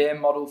is the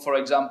game model, for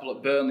example,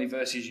 at Burnley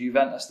versus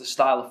Juventus? The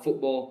style of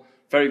football,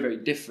 very, very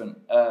different.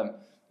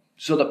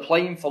 So the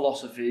playing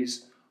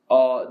philosophies,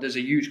 there's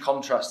a huge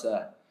contrast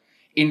there.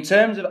 In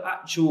terms of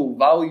actual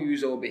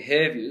values or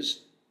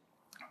behaviours,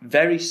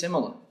 very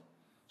similar.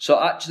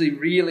 So actually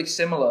really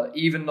similar,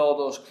 even though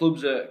those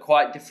clubs are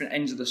quite different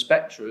ends of the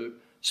spectrum,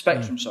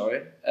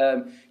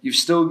 you've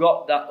still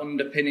got that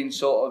underpinning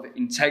sort of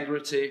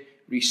integrity,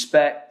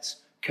 respect,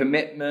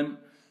 commitment,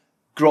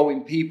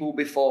 growing people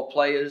before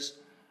players.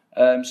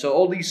 So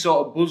all these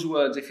sort of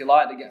buzzwords, if you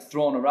like, that get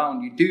thrown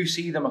around, you do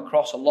see them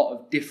across a lot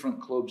of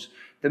different clubs.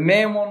 The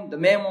main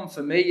one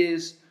for me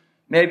is,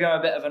 maybe I'm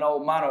a bit of an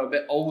old man or a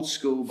bit old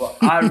school, but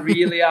I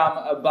really am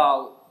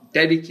about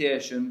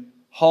dedication,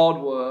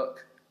 hard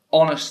work,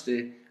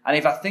 honesty. And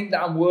if I think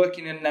that I'm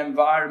working in an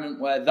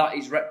environment where that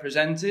is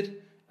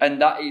represented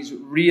and that is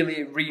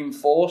really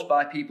reinforced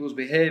by people's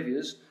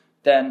behaviours,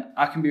 then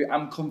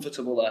I'm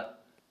comfortable there.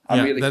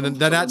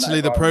 Then actually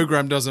the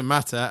programme doesn't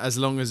matter as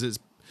long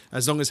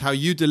as how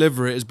you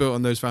deliver it is built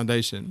on those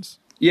foundations.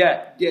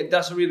 Yeah,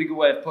 that's a really good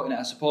way of putting it.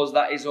 I suppose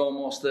that is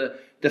almost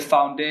the the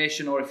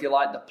foundation, or if you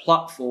like, the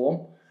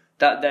platform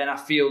that then I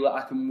feel that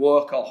I can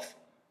work off.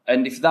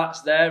 And if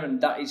that's there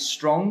and that is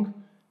strong,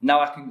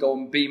 now I can go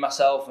and be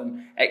myself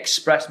and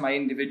express my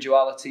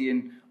individuality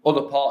in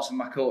other parts of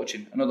my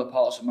coaching and other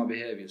parts of my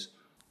behaviours.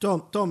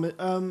 Dom,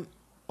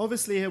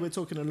 obviously here we're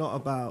talking a lot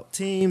about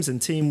teams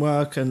and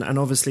teamwork and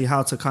obviously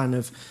how to kind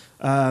of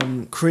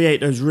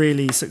create those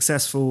really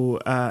successful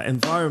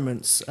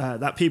environments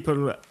that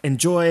people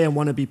enjoy and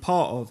want to be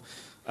part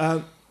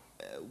of.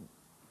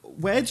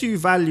 Where do you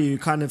value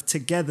kind of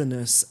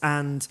togetherness,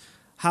 and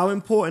how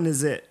important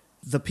is it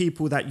the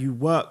people that you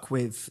work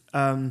with,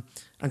 and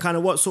kind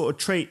of what sort of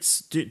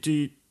traits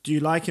do you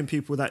like in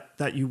people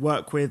that you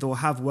work with or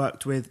have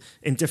worked with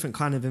in different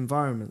kind of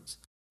environments?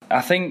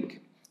 I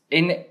think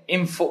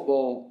in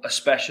football,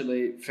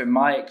 especially from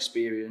my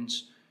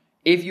experience,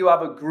 if you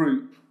have a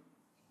group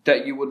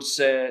that you would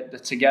say the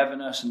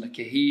togetherness and the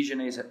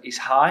cohesion is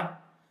high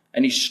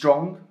and is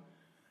strong,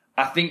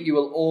 I think you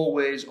will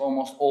always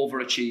almost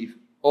overachieve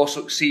or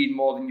succeed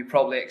more than you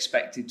probably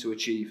expected to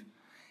achieve.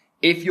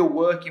 If you're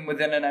working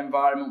within an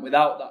environment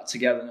without that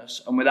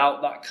togetherness and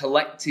without that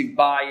collective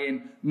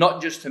buy-in,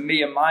 not just to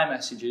me and my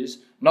messages,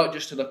 not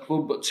just to the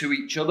club, but to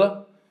each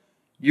other,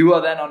 you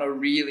are then on a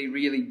really,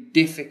 really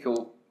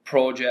difficult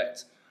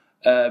project,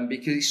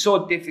 because it's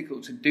so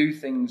difficult to do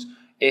things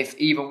if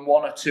even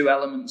one or two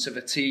elements of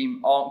a team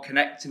aren't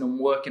connecting and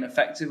working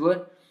effectively.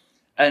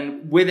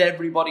 And with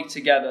everybody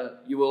together,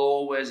 you will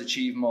always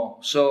achieve more.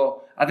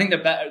 So I think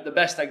the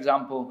best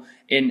example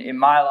in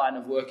my line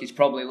of work is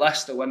probably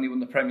Leicester when they won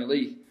the Premier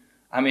League.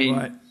 I mean,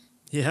 right.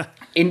 Yeah.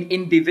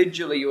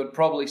 Individually, you would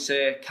probably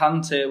say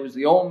Kante was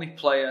the only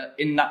player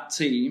in that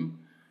team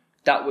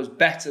that was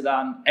better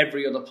than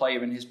every other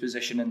player in his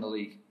position in the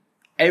league.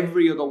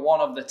 Every other one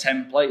of the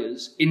 10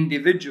 players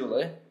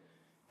individually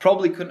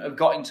probably couldn't have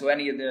got into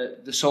any of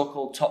the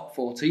so-called top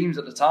 4 teams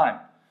at the time.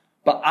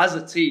 But as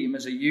a team,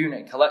 as a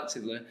unit,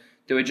 collectively,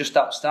 they were just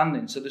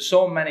outstanding. So there's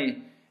so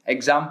many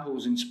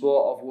examples in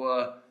sport of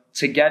where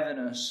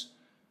togetherness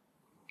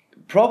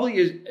probably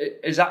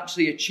is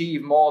actually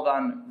achieved more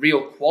than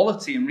real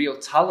quality and real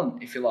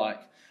talent, if you like.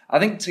 I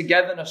think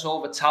togetherness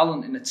over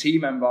talent in a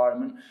team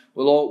environment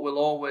will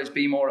always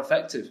be more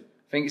effective.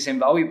 I think it's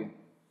invaluable.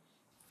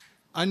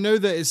 I know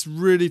that it's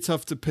really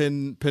tough to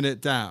pin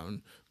it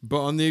down,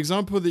 but on the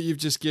example that you've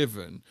just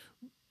given,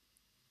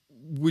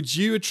 would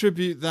you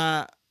attribute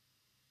that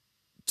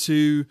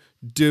to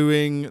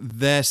doing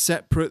their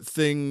separate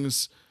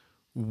things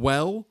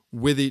well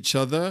with each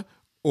other,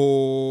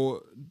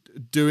 or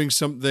doing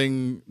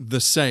something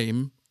the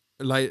same,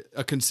 like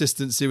a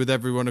consistency with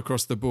everyone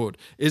across the board?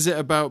 Is it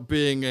about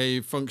being a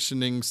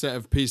functioning set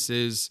of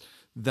pieces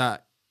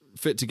that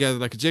fit together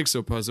like a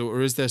jigsaw puzzle,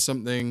 or is there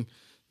something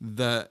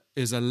that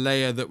is a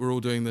layer that we're all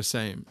doing the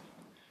same?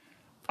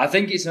 I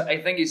think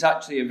it's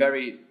actually a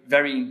very,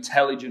 very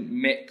intelligent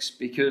mix,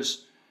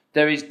 because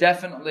there is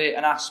definitely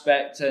an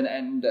aspect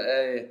and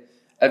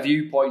a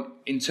viewpoint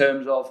in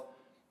terms of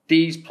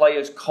these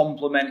players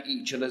complement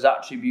each other's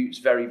attributes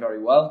very, very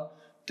well.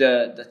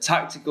 The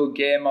tactical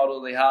game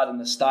model they had and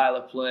the style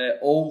of play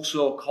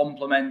also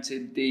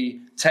complemented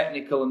the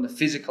technical and the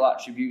physical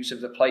attributes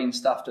of the playing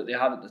staff that they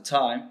had at the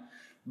time.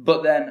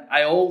 But then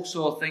I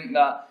also think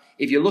that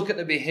if you look at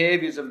the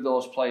behaviours of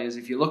those players,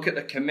 if you look at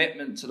the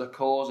commitment to the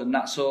cause and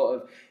that sort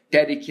of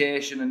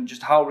dedication and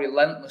just how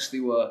relentless they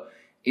were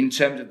in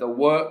terms of the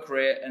work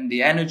rate and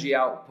the energy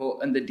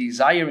output and the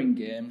desire in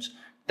games,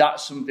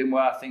 that's something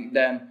where I think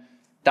then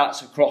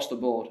that's across the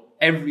board.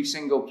 Every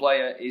single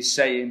player is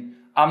saying,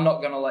 I'm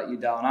not going to let you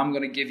down. I'm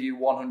going to give you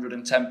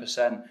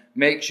 110%.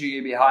 Make sure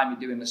you're behind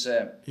me doing the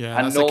same. Yeah,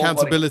 and that's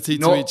accountability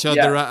to each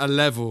other at a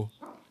level.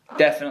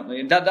 Definitely.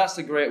 And that's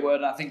a great word.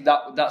 And I think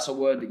that's a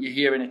word that you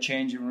hear in a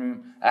changing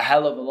room a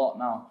hell of a lot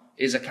now,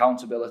 is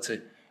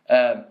accountability.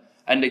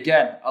 And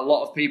again, a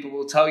lot of people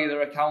will tell you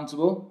they're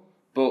accountable,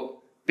 but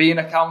being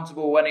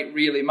accountable when it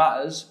really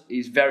matters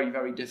is very,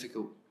 very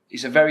difficult.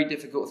 It's a very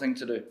difficult thing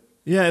to do.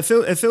 Yeah,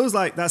 it feels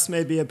like that's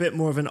maybe a bit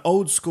more of an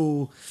old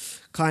school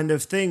kind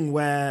of thing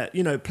where,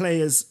 you know,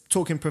 players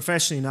talking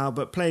professionally now,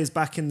 but players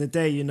back in the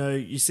day, you know,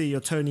 you see your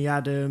Tony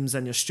Adams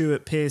and your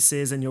Stuart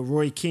Pearces and your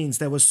Roy Keanes.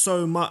 There was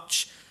so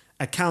much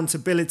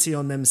accountability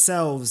on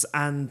themselves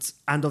and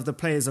of the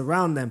players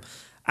around them.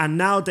 And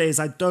nowadays,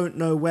 I don't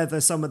know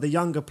whether some of the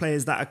younger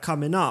players that are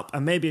coming up,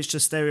 and maybe it's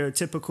just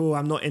stereotypical,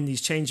 I'm not in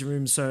these changing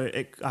rooms, so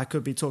I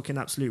could be talking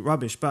absolute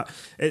rubbish, but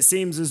it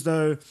seems as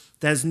though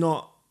there's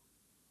not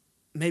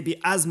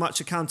maybe as much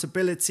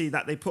accountability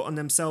that they put on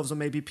themselves or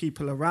maybe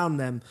people around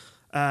them,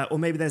 or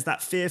maybe there's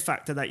that fear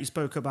factor that you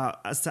spoke about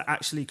as to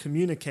actually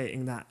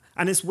communicating that.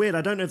 And it's weird.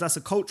 I don't know if that's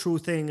a cultural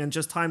thing and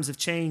just times have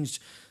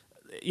changed,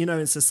 you know,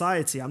 in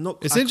society.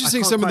 It's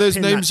interesting some of those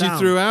names you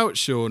threw out,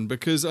 Sean,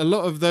 because a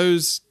lot of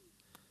those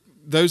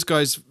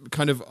guys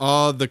kind of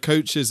are the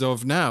coaches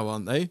of now,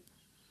 aren't they?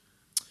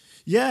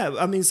 Yeah,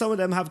 I mean, some of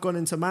them have gone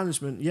into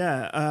management.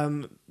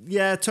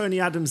 Yeah, Tony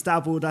Adams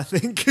dabbled, I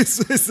think, is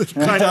the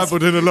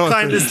dabbled in a lot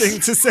kindest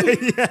thing to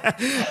say.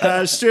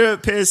 Yeah,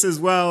 Stuart Pearce as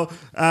well,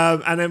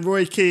 and then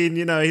Roy Keane.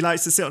 You know, he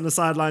likes to sit on the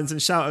sidelines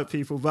and shout at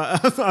people.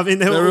 But I mean,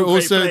 there are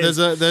also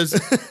there's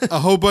a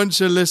whole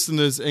bunch of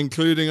listeners,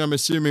 including I'm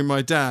assuming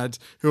my dad,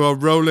 who are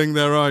rolling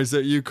their eyes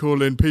at you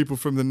calling people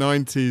from the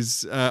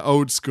 '90s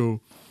old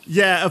school.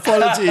 Yeah,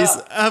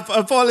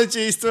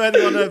 apologies to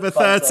anyone over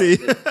 30.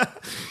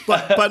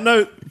 but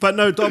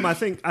no, Dom. I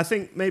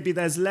think maybe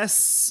there's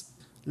less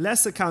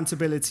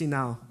accountability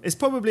now. It's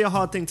probably a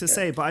hard thing to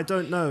say, but I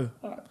don't know.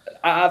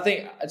 I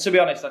think, to be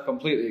honest, I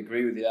completely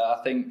agree with you.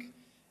 I think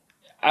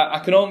I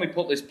can only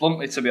put this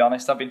bluntly. To be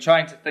honest, I've been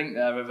trying to think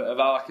there of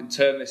how I can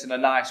turn this in a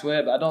nice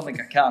way, but I don't think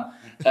I can.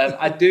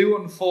 I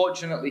do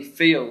unfortunately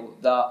feel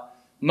that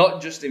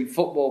not just in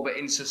football, but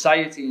in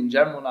society in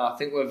general now, I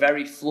think we're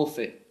very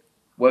fluffy.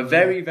 We're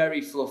very,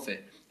 very fluffy.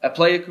 A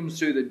player comes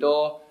through the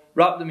door,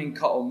 wrap them in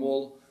cotton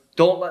wool,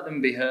 don't let them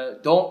be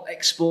hurt, don't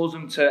expose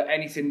them to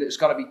anything that's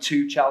going to be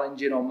too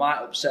challenging or might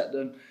upset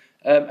them.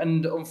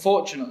 And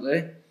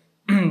unfortunately,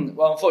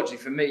 unfortunately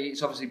for me,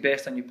 it's obviously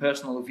based on your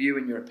personal view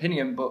and your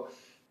opinion, but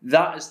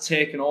that has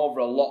taken over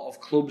a lot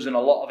of clubs and a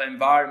lot of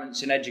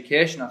environments in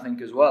education, I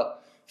think, as well.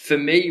 For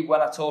me,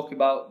 when I talk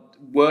about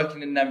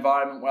working in an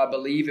environment where I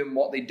believe in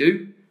what they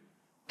do,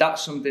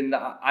 that's something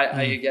that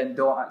I again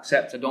don't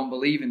accept. I don't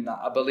believe in that.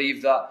 I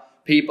believe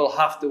that people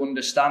have to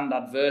understand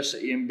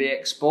adversity and be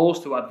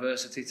exposed to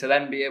adversity to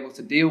then be able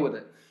to deal with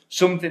it.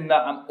 Something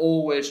that I'm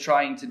always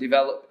trying to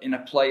develop in a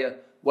player,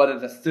 whether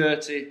they're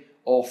 30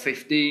 or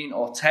 15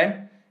 or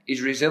 10,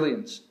 is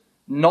resilience.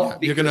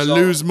 You're going to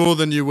lose more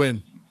than you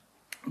win.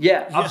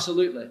 Yeah,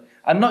 absolutely.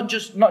 And not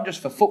just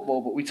for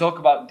football, but we talk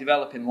about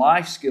developing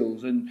life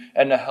skills and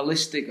a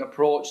holistic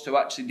approach to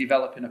actually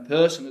developing a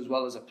person as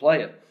well as a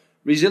player.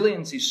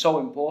 Resilience is so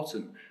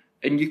important,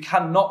 and you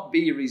cannot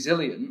be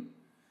resilient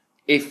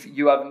if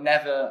you have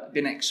never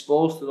been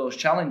exposed to those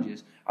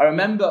challenges. I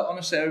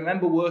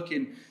remember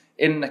working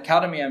in an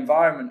academy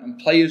environment, and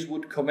players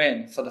would come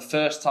in for the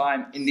first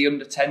time in the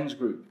under-10s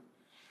group.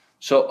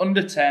 So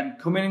under 10,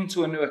 coming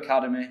into a new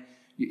academy,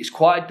 it's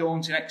quite a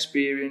daunting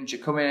experience. You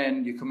come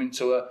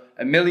into a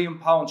 £1 million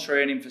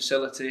training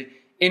facility,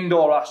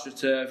 indoor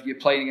AstroTurf, you're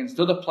playing against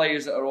other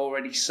players that are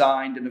already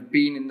signed and have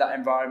been in that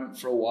environment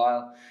for a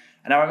while.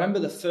 And I remember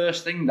the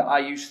first thing that I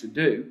used to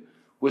do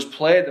was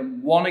play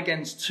them 1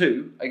 against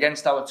 2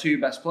 against our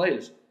 2 best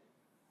players.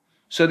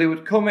 So they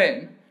would come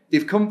in,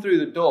 they've come through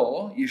the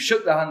door, you've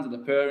shook the hands of the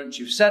parents,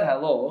 you've said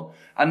hello,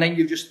 and then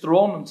you've just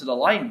thrown them to the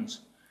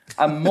lions.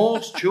 And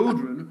most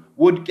children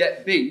would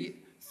get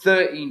beat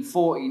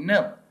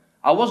 13-14-0.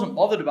 I wasn't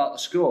bothered about the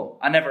score.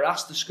 I never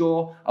asked the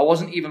score. I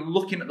wasn't even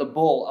looking at the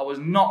ball. I was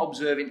not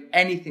observing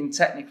anything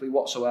technically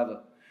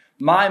whatsoever.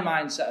 My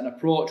mindset and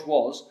approach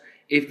was,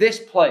 if this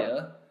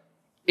player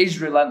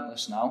is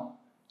relentless now,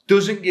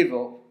 doesn't give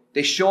up,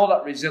 they show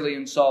that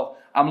resilience of,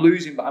 I'm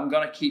losing but I'm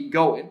going to keep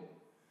going,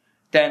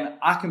 then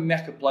I can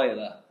make a player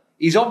there.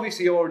 He's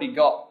obviously already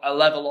got a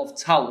level of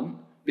talent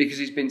because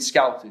he's been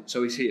scouted,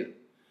 so he's here.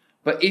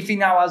 But if he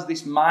now has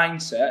this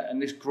mindset and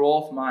this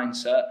growth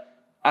mindset,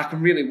 I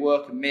can really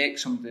work and make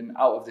something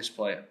out of this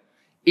player.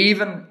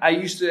 I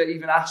used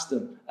to ask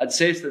them, I'd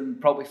say to them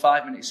probably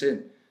 5 minutes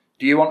in,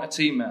 do you want a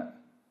teammate?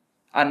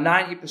 And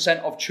 90%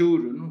 of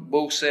children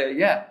will say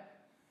yeah.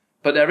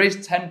 But there is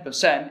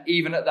 10%,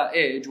 even at that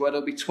age, where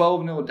they'll be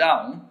 12-0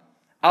 down,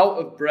 out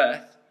of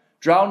breath,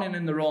 drowning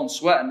in their own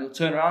sweat, and they'll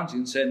turn around to you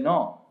and say,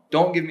 no,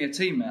 don't give me a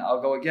teammate,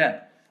 I'll go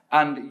again.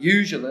 And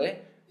usually,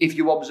 if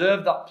you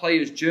observe that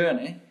player's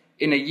journey,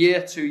 in a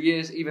year, 2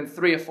 years, even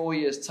 3 or 4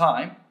 years'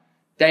 time,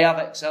 they have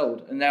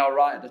excelled and they are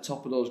right at the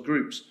top of those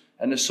groups.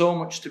 And there's so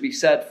much to be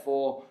said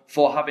for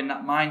having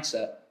that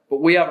mindset.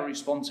 But we have a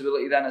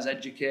responsibility then as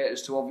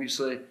educators to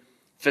obviously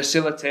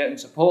facilitate and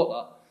support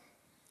that.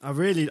 I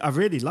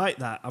really like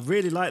that.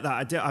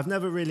 I've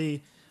never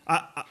really...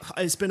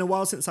 it's been a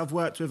while since I've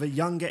worked with a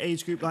younger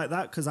age group like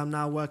that, because I'm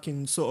now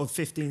working sort of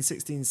 15,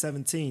 16,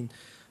 17.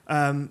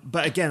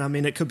 But again, I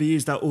mean, it could be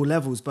used at all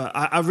levels. But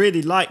I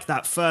really like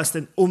that first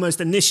and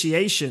almost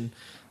initiation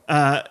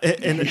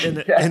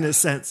in a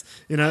sense.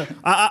 You know,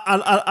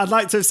 I'd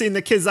like to have seen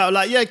the kids that were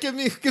like, yeah, give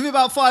me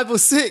about 5 or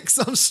 6.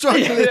 I'm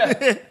struggling.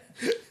 Yeah.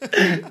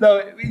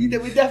 No, we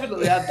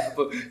definitely had that,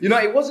 but you know,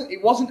 it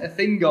wasn't a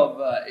thing of.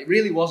 It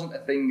really wasn't a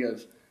thing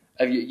of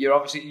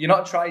you're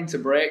not trying to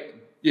break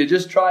them. You're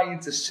just trying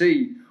to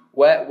see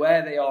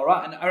where they are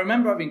at. And I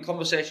remember having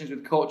conversations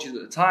with coaches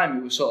at the time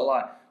who were sort of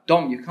like,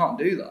 Dom, you can't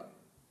do that.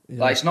 Yeah.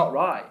 Like, it's not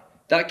right.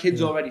 That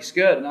kid's already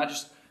scared. And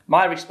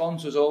my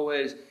response was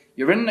always,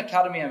 you're in an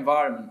academy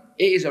environment.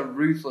 It is a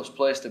ruthless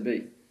place to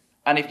be.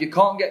 And if you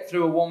can't get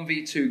through a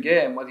 1v2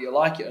 game, whether you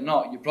like it or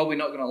not, you're probably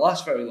not going to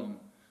last very long.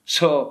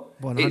 So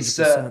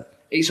 100%.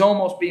 It's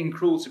almost being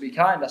cruel to be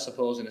kind, I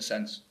suppose, in a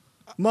sense.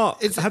 Mark,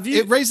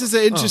 it raises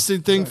an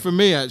interesting thing for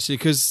me, actually,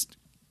 because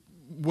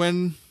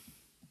when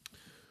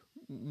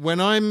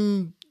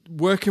I'm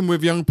working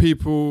with young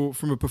people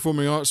from a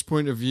performing arts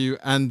point of view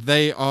and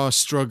they are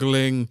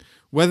struggling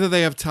whether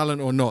they have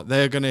talent or not,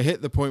 they are going to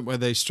hit the point where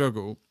they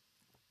struggle.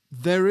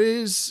 There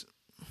is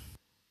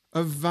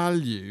a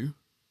value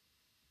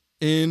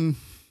in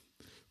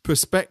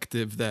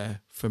perspective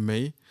there for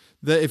me.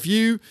 That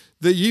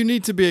you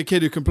need to be a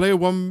kid who can play a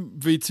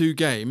 1v2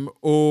 game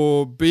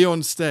or be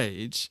on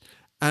stage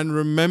and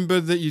remember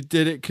that you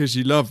did it because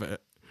you love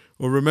it,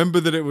 or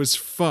remember that it was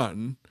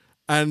fun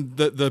and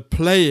that the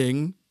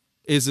playing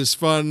is as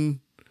fun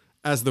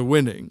as the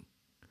winning.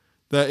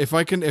 That if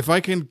I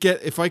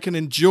can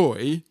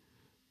enjoy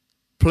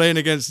playing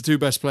against the two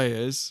best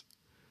players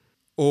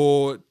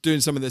or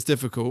doing something that's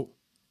difficult,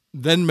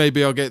 then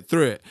maybe I'll get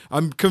through it.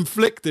 I'm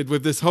conflicted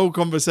with this whole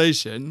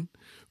conversation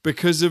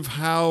because of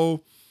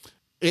how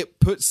it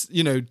puts,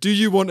 do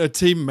you want a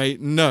teammate?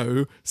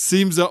 No.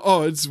 Seems at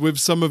odds with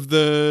some of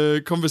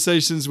the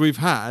conversations we've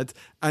had.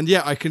 And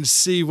yeah, I can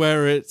see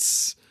where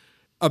it's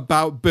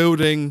about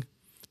bringing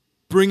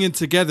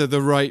together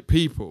the right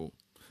people.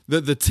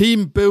 That the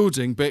team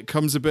building bit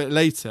comes a bit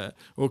later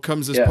or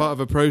comes as part of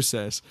a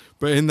process.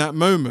 But in that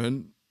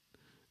moment,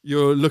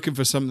 you're looking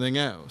for something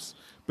else.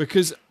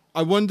 Because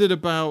I wondered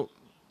about,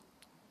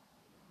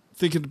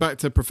 thinking back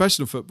to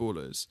professional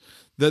footballers,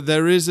 that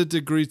there is a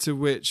degree to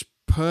which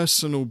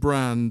personal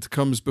brand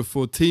comes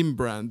before team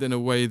brand in a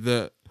way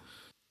that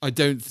I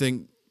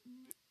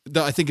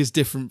think is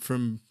different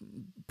from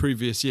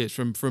previous years,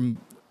 from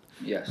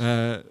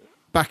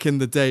back in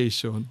the day,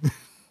 Sean.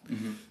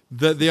 Mm-hmm.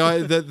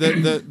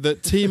 That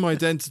team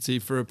identity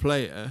for a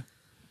player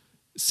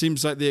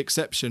seems like the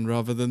exception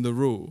rather than the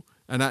rule,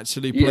 and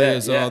actually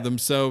players are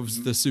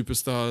themselves the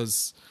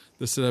superstars,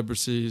 the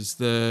celebrities,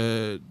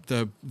 the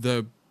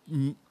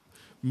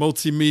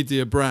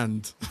multimedia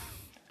brand.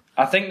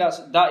 I think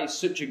that is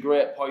such a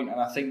great point, and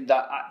I think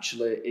that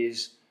actually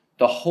is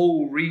the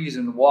whole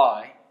reason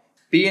why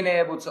being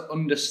able to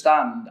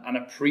understand and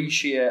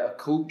appreciate a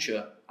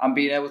culture and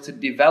being able to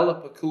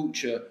develop a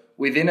culture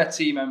within a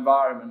team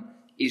environment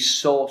is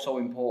so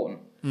important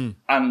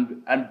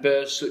and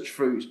bears such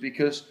fruits,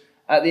 because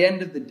at the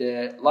end of the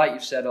day, like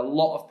you've said, a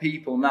lot of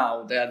people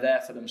now, they are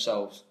there for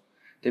themselves.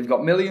 They've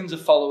got millions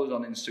of followers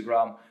on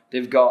Instagram.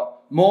 They've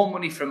got more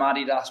money from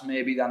Adidas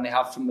maybe than they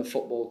have from the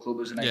football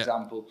club, as an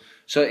example.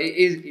 So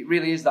it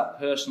really is that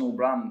personal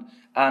brand.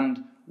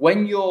 And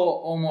when you're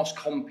almost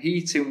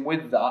competing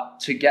with that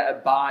to get a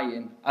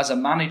buy-in as a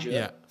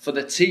manager for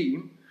the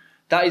team,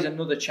 that is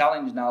another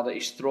challenge now that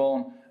is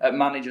thrown at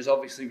managers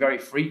obviously very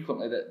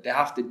frequently that they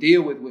have to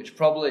deal with, which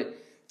probably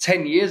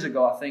 10 years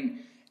ago, I think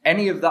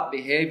any of that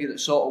behaviour that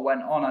sort of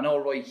went on, I know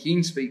Roy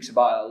Keane speaks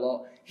about it a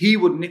lot, he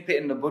would nip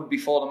it in the bud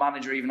before the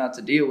manager even had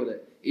to deal with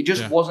it. It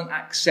just wasn't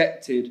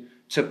accepted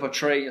to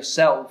portray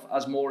yourself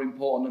as more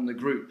important than the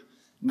group.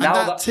 Now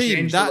and that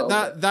team,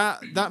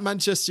 that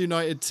Manchester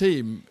United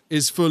team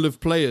is full of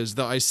players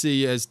that I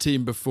see as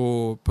team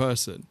before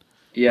person.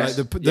 Yes.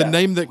 Like the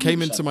name that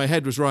came 100%. Into my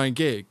head was Ryan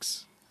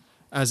Giggs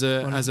as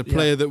a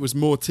player that was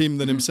more team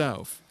than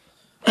himself.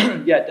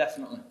 Yeah,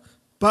 definitely.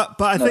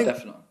 But I think,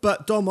 definitely.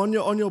 But Dom, on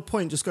your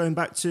point, just going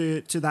back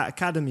to that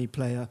academy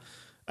player,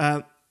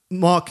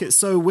 Mark, it's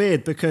so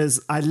weird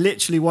because I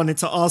literally wanted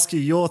to ask you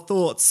your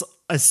thoughts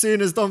as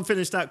soon as Dom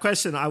finished that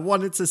question. I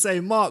wanted to say,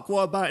 Mark,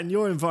 what about in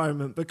your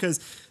environment? Because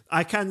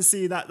I can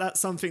see that that's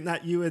something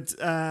that you would,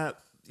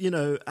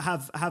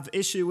 have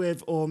issue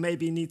with, or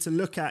maybe need to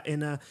look at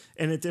in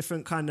a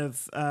different kind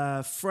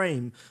of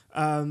frame.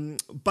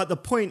 But the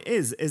point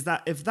is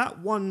that if that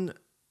one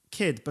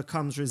kid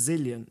becomes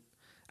resilient,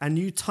 and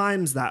you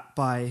times that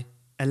by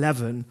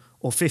 11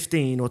 or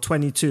 15 or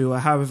 22 or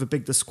however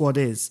big the squad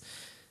is,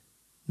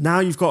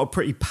 now you've got a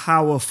pretty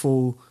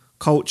powerful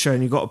culture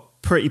and you've got a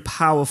pretty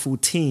powerful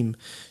team,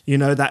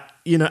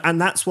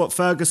 and that's what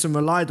Ferguson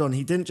relied on.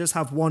 He didn't just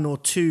have one or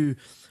two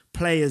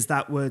players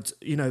that would,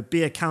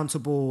 be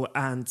accountable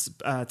and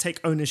take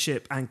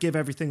ownership and give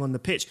everything on the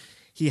pitch.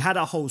 He had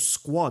a whole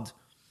squad.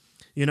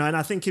 And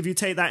I think if you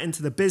take that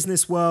into the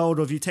business world,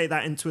 or if you take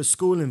that into a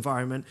school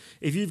environment,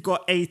 if you've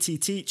got 80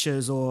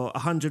 teachers or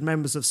 100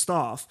 members of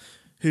staff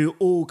who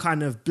all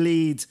kind of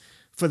bleed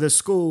for the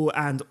school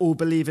and all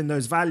believe in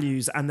those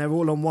values and they're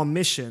all on one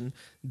mission,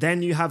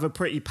 then you have a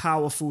pretty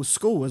powerful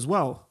school as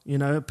well,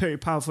 a pretty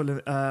powerful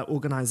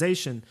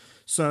organization.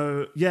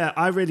 So yeah,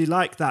 I really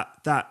like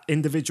that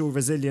individual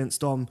resilience,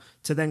 Dom,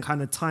 to then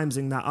kind of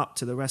timesing that up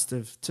to the rest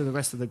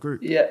of the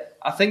group. Yeah,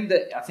 I think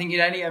in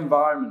any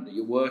environment that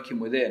you're working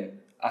within,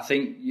 I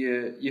think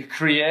you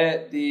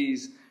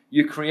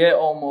create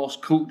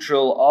almost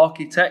cultural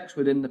architects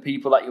within the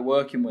people that you're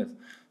working with.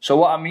 So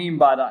what I mean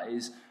by that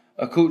is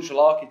a cultural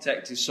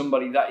architect is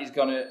somebody that is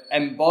going to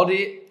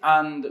embody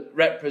and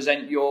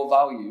represent your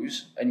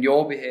values and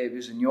your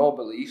behaviours and your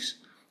beliefs,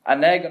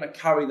 and they're going to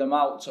carry them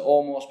out to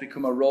almost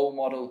become a role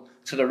model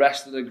to the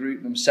rest of the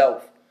group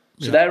themselves.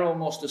 So they're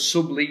almost a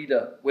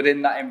sub-leader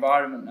within that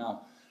environment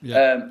now.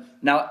 Yeah.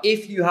 Now,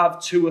 if you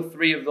have 2 or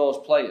 3 of those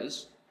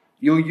players,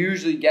 you'll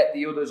usually get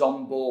the others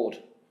on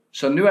board.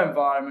 So new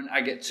environment,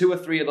 I get 2 or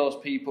 3 of those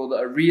people that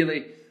are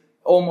really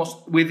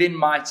almost within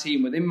my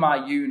team, within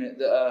my unit,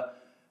 that are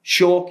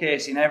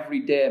showcasing every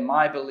day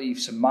my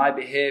beliefs and my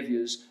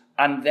behaviours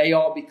and they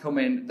are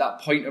becoming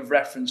that point of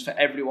reference for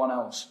everyone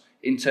else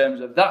in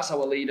terms of that's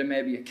our leader,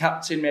 maybe a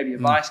captain, maybe a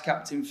vice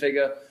captain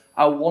figure.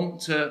 I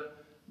want to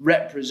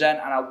represent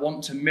and I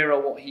want to mirror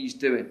what he's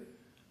doing.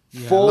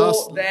 Yeah,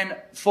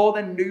 For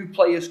the new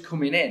players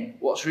coming in,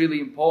 what's really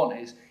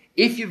important is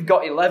if you've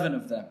got 11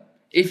 of them,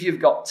 if you've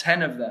got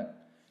 10 of them,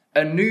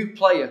 a new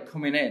player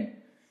coming in,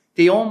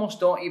 they almost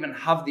don't even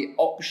have the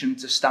option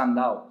to stand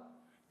out.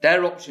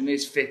 Their option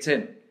is fit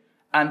in.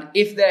 And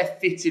if they're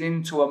fitting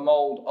into a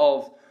mould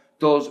of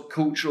those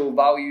cultural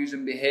values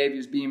and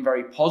behaviours being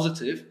very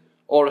positive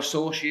or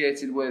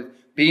associated with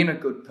being a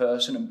good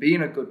person and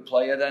being a good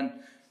player, then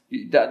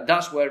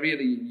that's where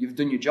really you've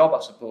done your job, I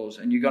suppose,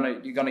 and you're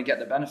gonna get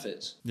the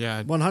benefits.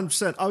 Yeah,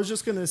 100%. I was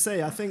just gonna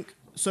say, I think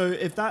so.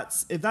 If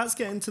that's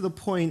getting to the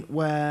point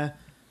where,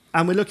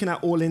 and we're looking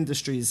at all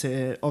industries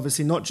here,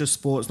 obviously not just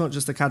sports, not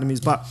just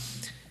academies, but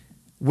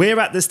we're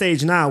at the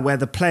stage now where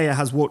the player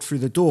has walked through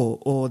the door,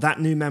 or that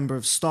new member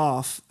of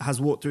staff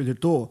has walked through the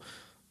door.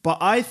 But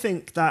I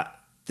think that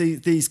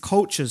these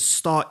cultures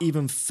start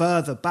even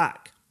further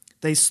back.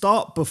 They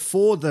start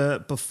before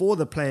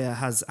the player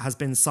has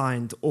been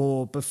signed,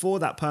 or before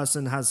that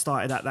person has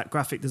started at that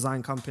graphic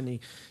design company,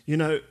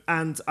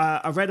 And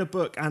I read a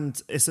book, and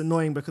it's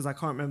annoying because I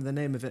can't remember the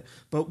name of it.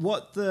 But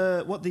what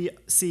the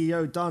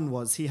CEO done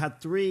was he had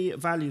 3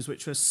 values,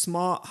 which were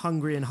smart,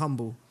 hungry, and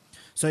humble.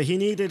 So he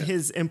needed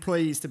his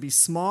employees to be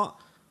smart,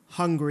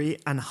 hungry,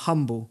 and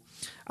humble.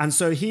 And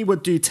so he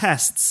would do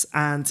tests,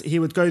 and he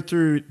would go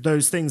through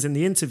those things in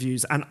the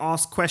interviews and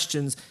ask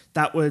questions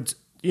that would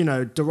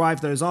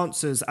derive those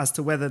answers as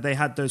to whether they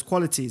had those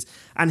qualities.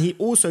 And he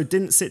also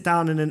didn't sit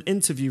down in an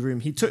interview room.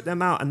 He took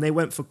them out and they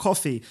went for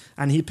coffee,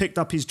 and he picked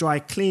up his dry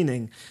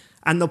cleaning.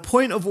 And the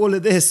point of all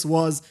of this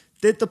was,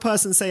 did the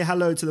person say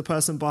hello to the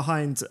person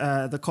behind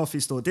the coffee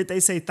store? Did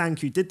they say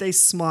thank you? Did they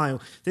smile?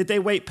 Did they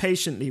wait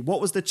patiently? What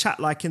was the chat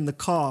like in the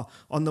car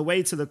on the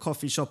way to the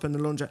coffee shop and the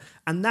laundrette?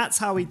 And that's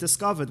how he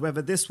discovered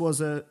whether this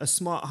was a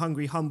smart,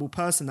 hungry, humble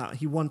person that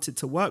he wanted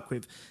to work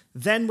with.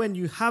 Then when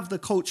you have the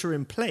culture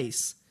in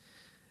place,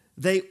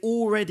 they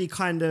already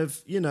kind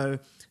of,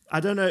 I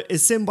don't know,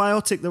 is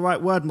symbiotic the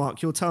right word,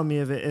 Mark? You'll tell me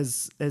if it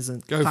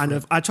isn't. Go for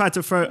it. I tried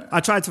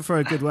to throw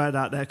a good word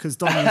out there because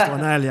Dom used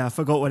one earlier. I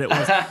forgot what it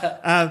was.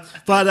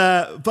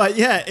 But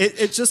yeah,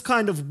 it just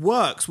kind of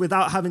works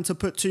without having to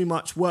put too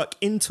much work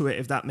into it,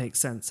 if that makes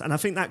sense. And I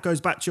think that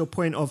goes back to your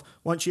point of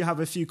once you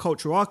have a few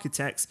cultural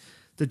architects,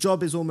 the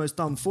job is almost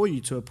done for you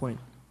to a point.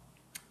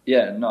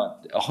 Yeah, no,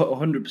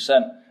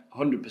 100%.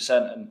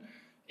 And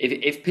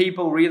if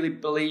people really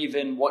believe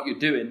in what you're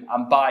doing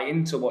and buy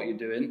into what you're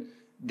doing,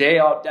 they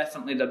are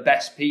definitely the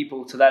best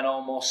people to then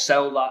almost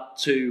sell that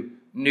to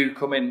new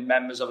coming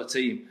members of a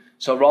team.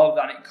 So rather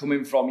than it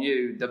coming from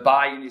you, the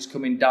buy-in is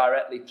coming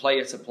directly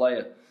player to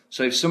player.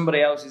 So if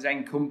somebody else is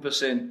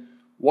encompassing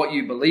what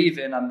you believe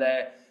in and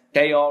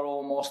they are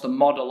almost a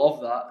model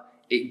of that,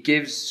 it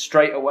gives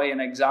straight away an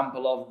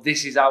example of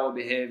this is our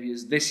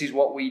behaviours, this is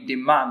what we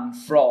demand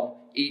from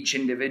each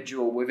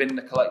individual within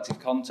the collective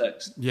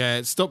context. Yeah,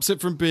 it stops it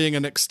from being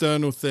an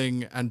external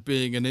thing and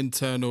being an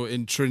internal,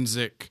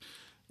 intrinsic,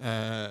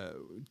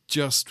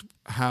 just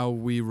how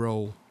we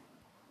roll.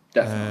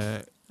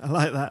 Definitely. I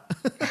like that.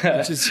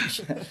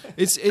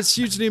 It's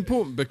hugely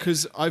important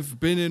because I've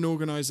been in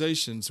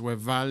organisations where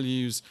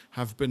values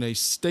have been a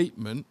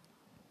statement,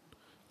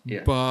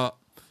 but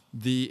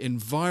the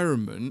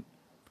environment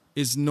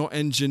is not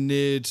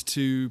engineered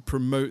to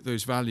promote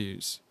those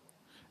values.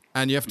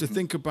 And you have to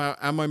think about,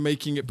 am I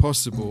making it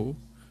possible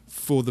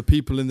for the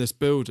people in this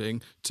building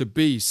to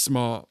be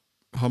smart,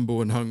 humble,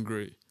 and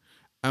hungry?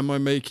 Am I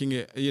making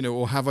it,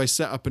 or have I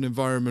set up an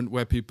environment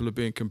where people are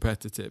being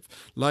competitive?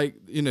 Like,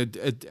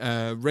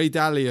 Ray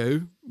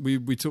Dalio,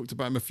 we talked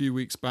about him a few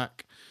weeks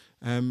back.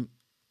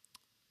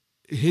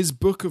 His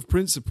book of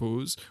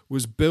principles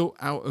was built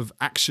out of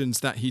actions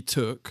that he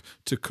took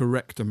to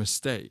correct a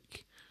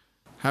mistake.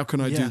 How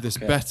can I do this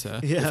better?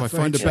 If I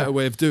find a better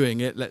way of doing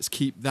it, let's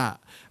keep that.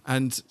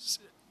 And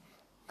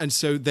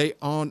so they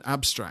aren't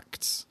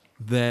abstracts.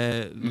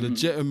 They're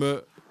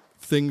legitimate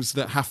things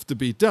that have to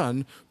be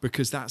done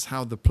because that's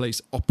how the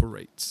place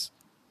operates.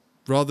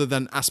 Rather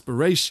than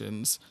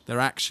aspirations,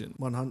 they're action.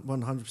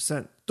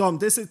 100%. Dom,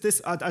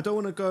 this. I don't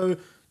want to go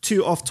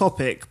too off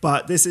topic,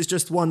 but this is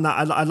just one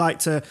that I like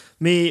to.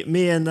 Me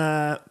and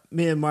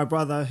my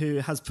brother, who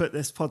has put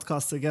this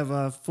podcast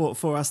together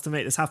for us to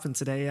make this happen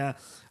today.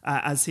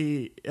 As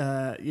he's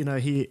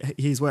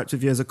worked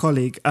with you as a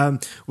colleague.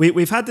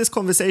 We've had this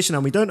conversation,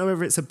 and we don't know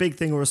whether it's a big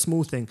thing or a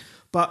small thing.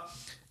 But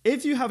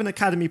if you have an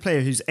academy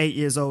player who's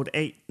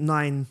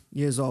 9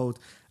 years old,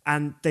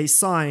 and they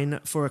sign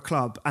for a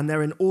club, and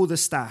they're in all the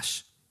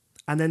stash,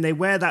 and then they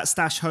wear that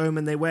stash home,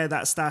 and they wear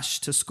that stash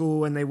to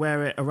school, and they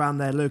wear it around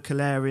their local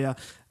area,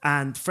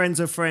 and friends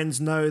of friends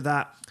know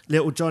that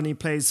little Johnny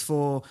plays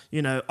for,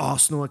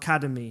 Arsenal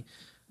Academy.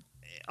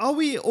 Are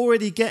we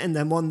already getting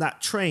them on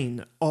that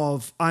train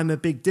of I'm a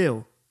big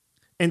deal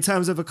in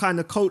terms of a kind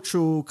of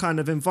cultural kind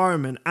of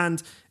environment?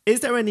 And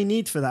is there any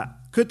need for that?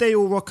 Could they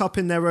all rock up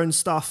in their own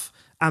stuff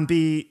and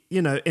be,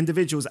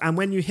 individuals. And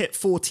when you hit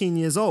 14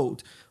 years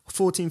old,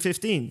 14,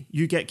 15,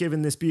 you get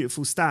given this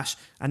beautiful stash,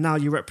 and now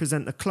you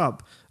represent the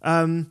club.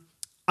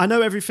 I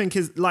know everything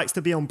likes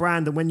to be on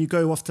brand, and when you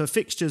go off to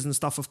fixtures and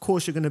stuff, of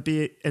course you're going to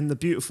be in the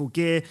beautiful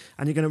gear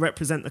and you're going to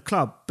represent the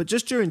club. But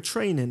just during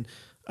training,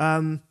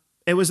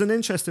 it was an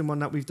interesting one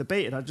that we've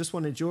debated. I just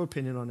wanted your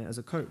opinion on it as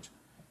a coach.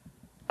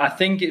 I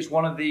think it's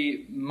one of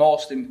the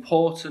most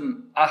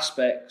important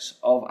aspects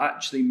of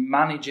actually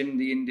managing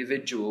the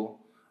individual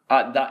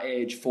at that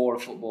age for a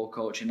football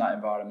coach in that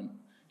environment.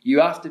 You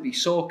have to be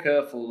so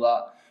careful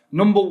that,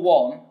 number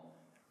one,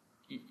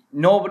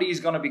 nobody is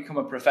going to become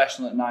a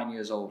professional at 9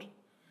 years old.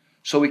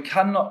 So we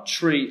cannot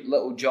treat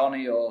little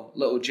Johnny or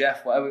little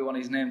Jeff, whatever we want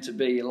his name to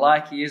be,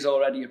 like he is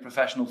already a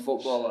professional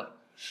footballer.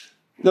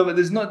 No, but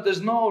there's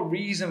no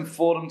reason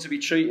for them to be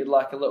treated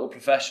like a little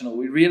professional.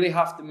 We really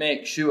have to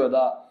make sure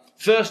that,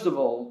 first of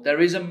all,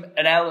 there is an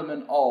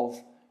element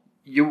of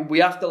we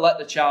have to let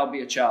the child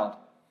be a child.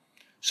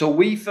 So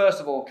we,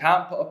 first of all,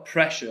 can't put a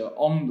pressure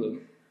on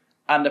them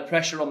and a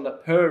pressure on the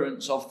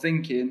parents of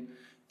thinking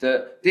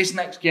that this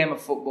next game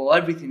of football,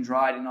 everything's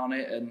riding on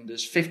it and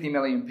there's 50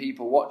 million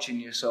people watching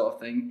you, sort of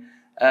thing.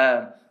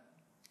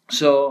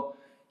 So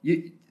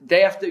you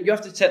have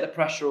to take the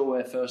pressure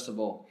away, first of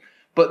all.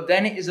 But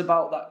then it is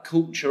about that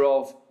culture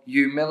of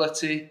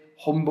humility,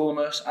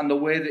 humbleness, and the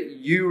way that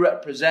you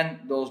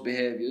represent those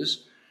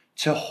behaviours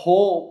to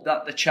hope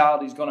that the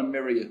child is going to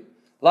mirror you.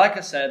 Like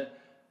I said,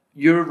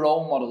 you're a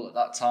role model at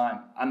that time.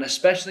 And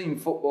especially in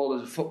football,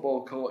 as a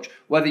football coach,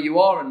 whether you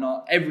are or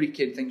not, every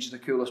kid thinks you're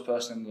the coolest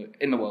person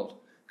in the world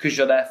because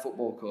you're their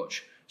football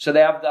coach. So they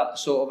have that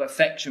sort of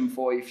affection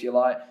for you, if you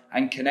like,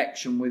 and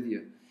connection with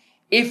you.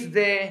 If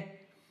they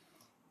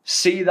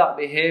see that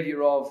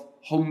behaviour of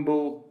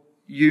humble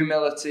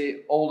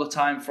humility all the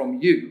time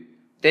from you,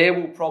 they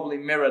will probably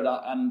mirror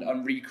that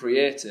and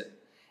recreate it.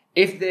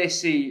 If they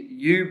see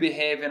you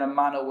behave in a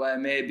manner where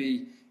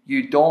maybe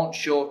you don't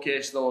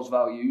showcase those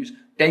values,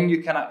 then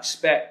you can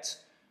expect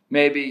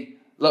maybe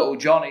little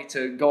Johnny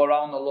to go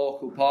around the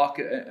local park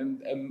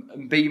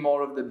and be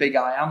more of the big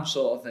I am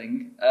sort of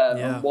thing,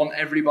 and want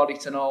everybody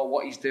to know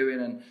what he's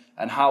doing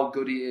and how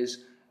good he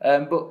is.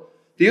 But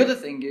the other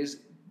thing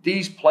is,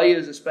 these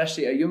players,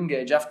 especially at a young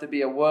age, have to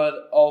be aware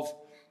of,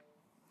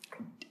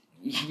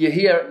 you're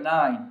here at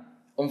 9.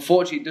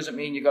 Unfortunately, it doesn't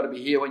mean you've got to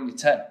be here when you're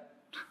 10.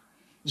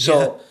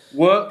 So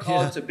work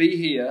hard to be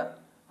here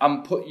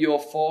and put your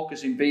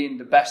focus in being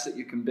the best that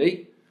you can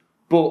be.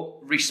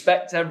 But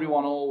respect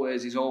everyone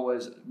always is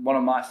always one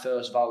of my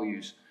first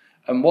values.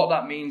 And what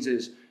that means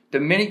is, the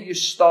minute you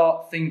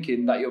start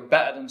thinking that you're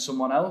better than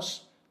someone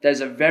else,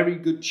 there's a very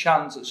good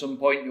chance at some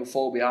point you'll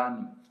fall behind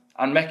them.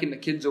 And making the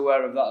kids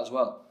aware of that as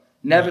well.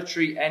 Never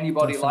treat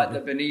anybody like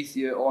they're beneath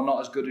you or not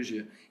as good as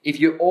you. If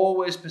you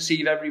always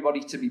perceive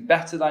everybody to be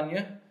better than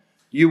you,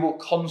 you will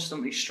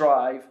constantly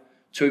strive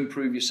to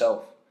improve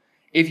yourself.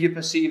 If you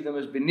perceive them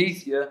as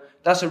beneath you,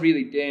 that's a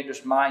really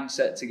dangerous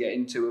mindset to get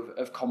into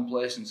of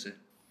complacency.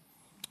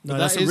 No,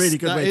 that's a really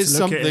good way to look at it. That is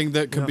something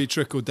that can be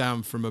trickled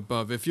down from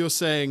above. If you're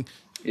saying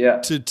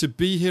to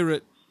be here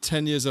at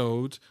 10 years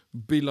old,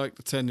 be like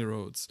the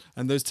 10-year-olds.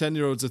 And those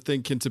 10-year-olds are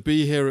thinking, to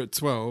be here at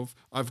 12,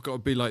 I've got to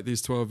be like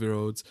these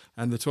 12-year-olds.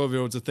 And the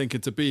 12-year-olds are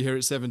thinking, to be here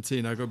at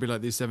 17, I've got to be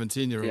like these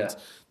 17-year-olds.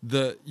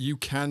 That you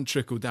can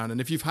trickle down.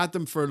 And if you've had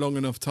them for a long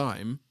enough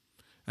time,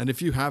 and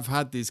if you have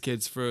had these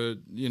kids for,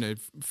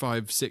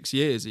 5-6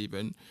 years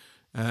even,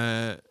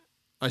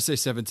 I say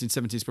 17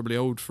 is probably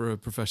old for a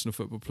professional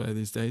football player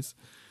these days.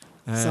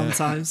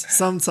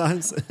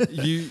 Sometimes.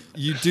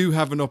 you do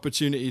have an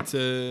opportunity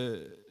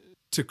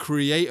to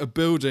create a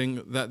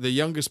building that the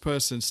youngest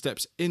person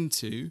steps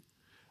into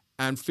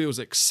and feels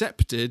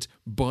accepted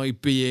by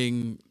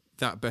being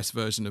that best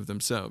version of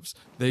themselves.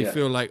 They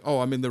feel like,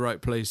 oh, I'm in the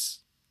right place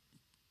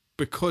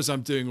because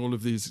I'm doing all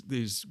of these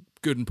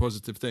good and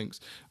positive things.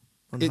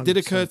 100%. It did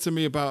occur to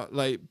me about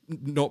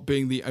not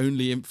being the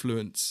only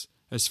influence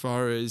as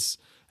far as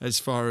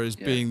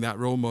being that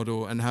role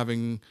model and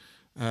having,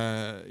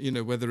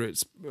 whether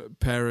it's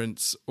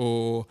parents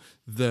or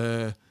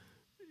a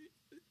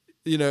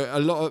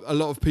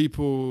lot of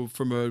people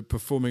from a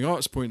performing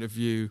arts point of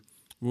view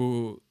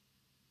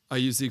I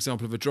use the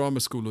example of a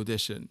drama school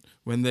audition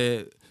when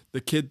the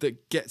kid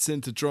that gets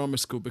into drama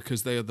school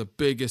because they are the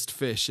biggest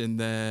fish in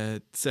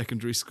their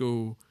secondary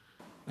school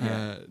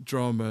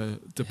drama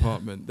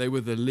department. They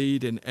were the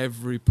lead in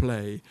every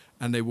play,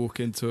 and they walk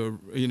into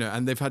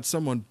and they've had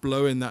someone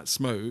blowing that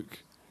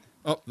smoke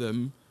up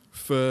them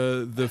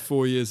for the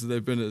 4 years that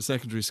they've been at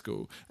secondary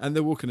school, and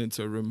they're walking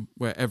into a room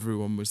where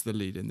everyone was the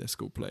lead in their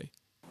school play.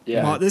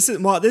 Yeah. Mark, this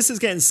is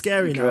getting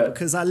scary now,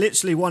 because I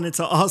literally wanted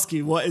to ask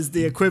you what is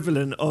the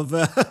equivalent of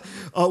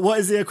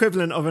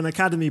an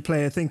academy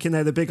player thinking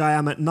they're the big I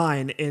am at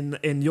 9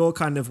 in your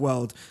kind of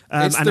world.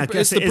 I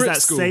guess it is that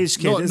stage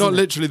kid, not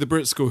literally the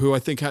Brit school, who I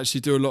think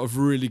actually do a lot of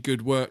really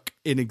good work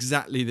in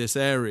exactly this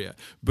area,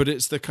 but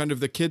it's the kind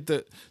of the kid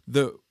that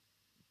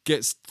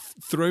gets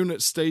thrown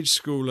at stage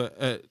school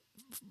at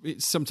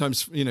it's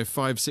sometimes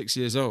 5-6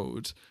 years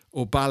old,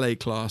 or ballet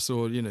class,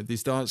 or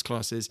these dance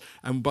classes,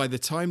 and by the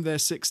time they're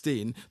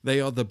 16 they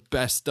are the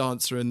best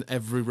dancer in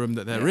every room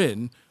that they're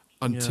in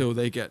until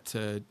they get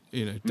to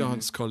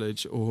dance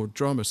college or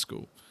drama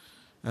school.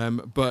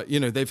 But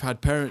they've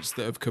had parents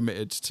that have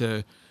committed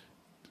to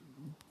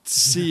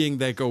seeing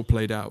their goal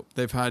played out.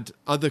 They've had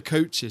other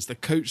coaches, the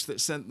coach that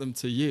sent them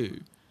to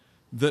you,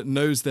 that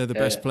knows they're the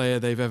best player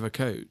they've ever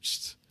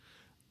coached,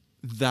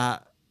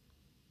 that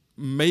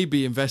may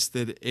be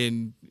invested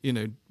in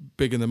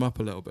bigging them up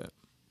a little bit.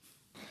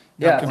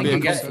 Yeah, I think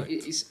again,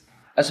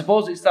 I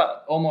suppose it's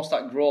that almost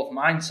that growth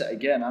mindset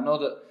again. I know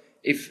that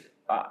if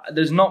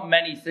there's not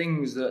many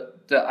things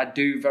that I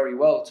do very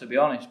well, to be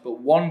honest, but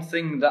one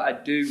thing that I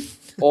do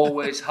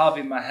always have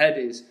in my head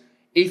is,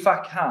 if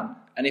I can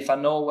and if I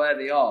know where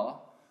they are,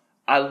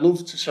 I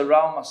love to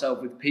surround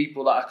myself with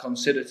people that I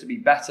consider to be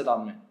better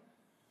than me.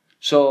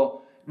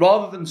 So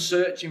rather than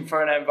searching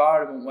for an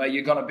environment where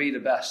you're going to be the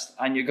best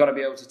and you're going to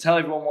be able to tell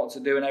everyone what to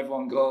do and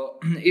everyone go,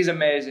 he's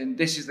amazing,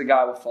 this is the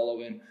guy we're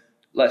following,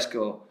 let's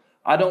go.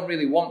 I don't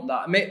really want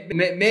that.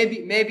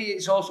 Maybe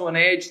it's also an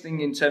age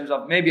thing in terms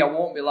of maybe I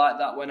won't be like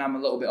that when I'm a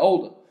little bit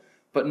older.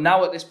 But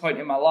now at this point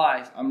in my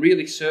life, I'm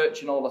really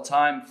searching all the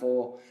time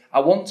for, I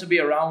want to be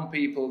around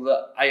people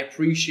that I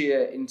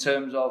appreciate in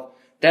terms of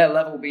their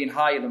level being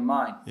higher than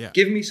mine. Yeah.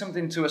 Give me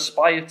something to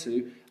aspire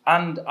to.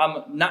 And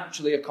I'm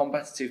naturally a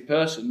competitive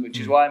person, which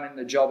is why I'm in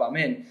the job I'm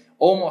in.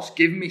 Almost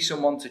give me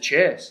someone to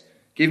chase.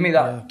 Give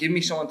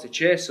me someone to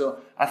chase. So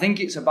I think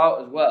it's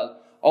about as well,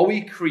 are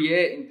we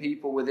creating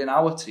people within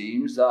our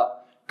teams that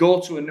go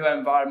to a new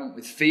environment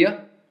with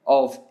fear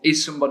of,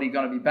 is somebody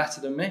going to be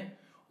better than me?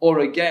 Or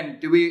again,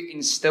 do we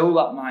instill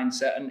that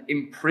mindset and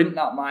imprint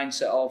that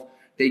mindset of,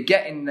 they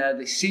get in there,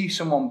 they see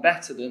someone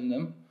better than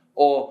them,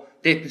 or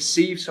they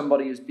perceive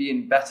somebody as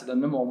being better than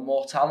them or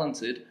more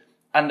talented,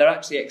 and they're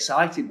actually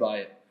excited by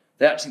it.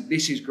 They actually,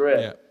 this is great.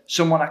 Yeah.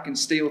 Someone I can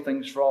steal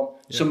things from,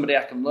 somebody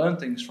I can learn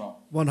things from.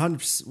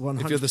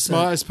 100%. If you're the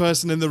smartest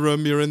person in the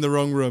room, you're in the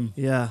wrong room.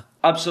 Yeah.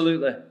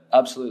 Absolutely.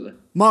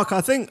 Mark,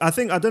 I think I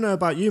don't know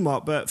about you,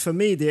 Mark, but for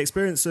me, the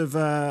experience of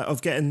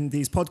getting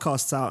these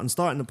podcasts out and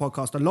starting the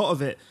podcast, a lot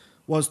of it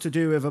was to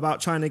do with about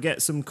trying to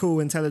get some cool,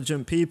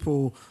 intelligent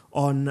people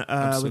on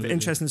with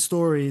interesting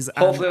stories.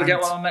 Hopefully we'll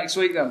get one on next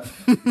week then.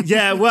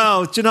 Yeah,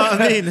 well, do you know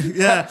what I mean?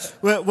 Yeah,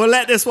 we'll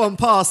let this one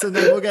pass and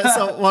then we'll get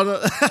someone.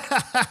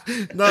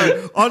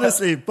 No,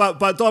 honestly, but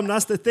Dom,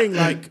 that's the thing.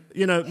 Like,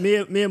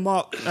 me and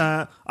Mark,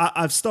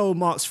 I've stole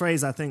Mark's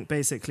phrase, I think,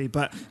 basically,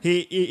 but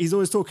he's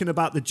always talking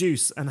about the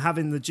juice and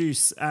having the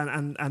juice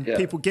and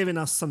people giving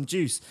us some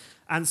juice.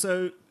 And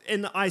so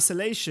in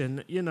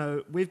isolation,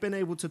 we've been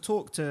able to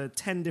talk to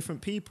 10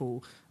 different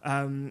people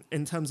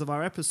in terms of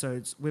our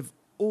episodes with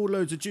all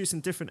loads of juice in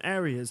different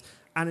areas.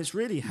 And it's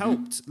really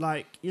helped,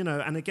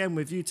 and again,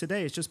 with you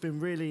today, it's just been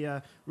really,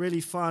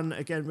 really fun.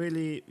 Again,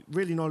 really,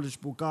 really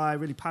knowledgeable guy,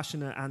 really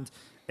passionate. And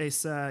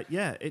it's,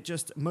 it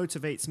just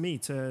motivates me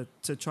to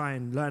try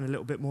and learn a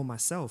little bit more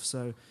myself.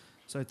 So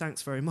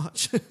thanks very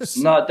much.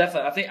 No,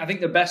 definitely. I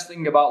think the best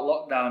thing about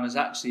lockdown has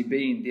actually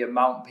been the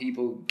amount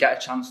people get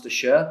a chance to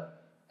share.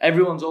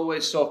 Everyone's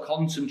always so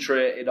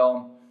concentrated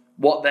on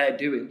what they're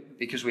doing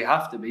because we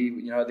have to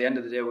be. At the end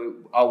of the day,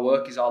 our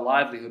work is our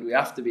livelihood. We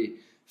have to be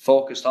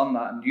focused on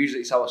that, and usually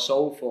it's our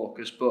sole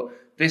focus. But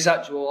this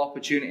actual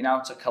opportunity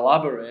now to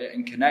collaborate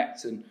and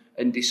connect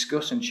and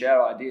discuss and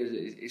share ideas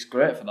is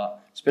great for that.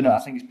 I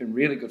think it's been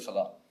really good for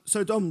that.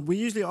 So, Dom, we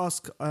usually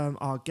ask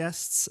our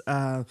guests,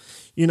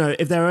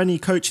 if there are any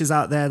coaches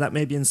out there that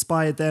maybe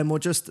inspired them or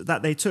just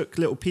that they took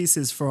little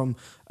pieces from,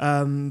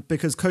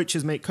 because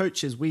coaches make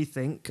coaches, we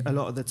think, a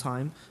lot of the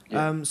time.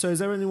 Yeah. So is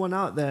there anyone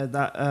out there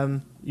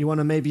that you want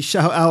to maybe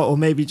shout out or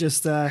maybe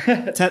just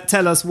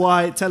tell us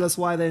why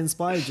they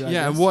inspired you? I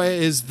guess. And what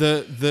it is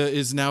that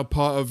is now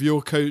part of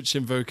your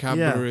coaching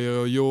vocabulary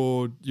or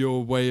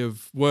your way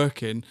of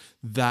working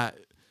that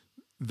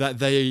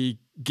they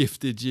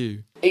gifted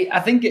you?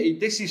 I think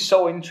this is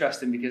so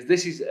interesting because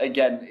this is,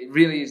 again, it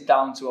really is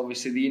down to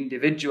obviously the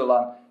individual,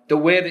 and the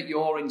way that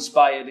you're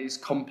inspired is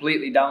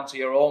completely down to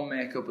your own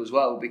makeup as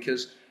well,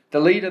 because the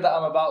leader that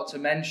I'm about to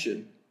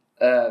mention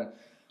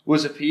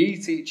was a PE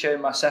teacher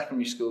in my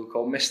secondary school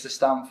called Mr.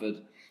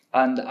 Stanford,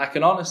 and I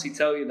can honestly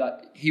tell you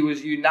that he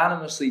was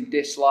unanimously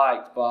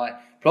disliked by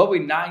probably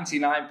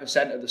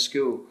 99% of the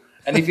school.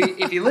 And if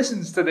he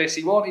listens to this,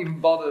 he won't even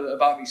bother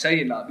about me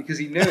saying that because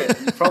he knew it.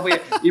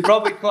 He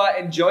probably quite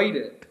enjoyed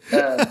it.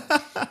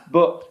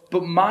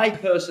 But my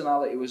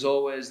personality was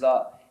always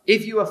that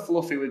if you were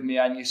fluffy with me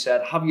and you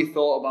said, have you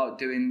thought about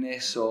doing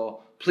this? Or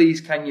please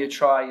can you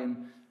try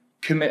and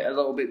commit a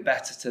little bit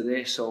better to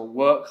this or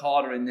work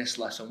harder in this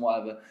lesson,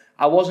 whatever.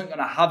 I wasn't going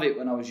to have it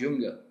when I was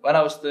younger. When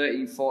I was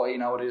 13,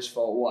 14, I would have just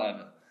thought,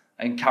 whatever,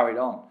 and carried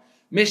on.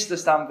 Mr.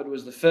 Stanford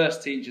was the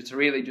first teacher to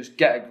really just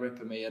get a grip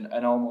of me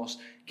and almost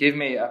give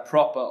me a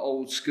proper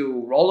old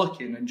school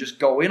rollicking and just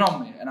go in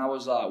on me. And I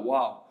was like,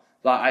 wow,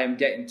 like I am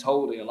getting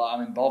told here, like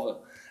I'm in bother.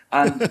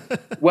 And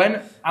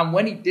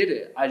when he did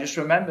it, I just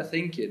remember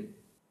thinking,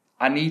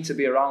 I need to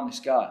be around this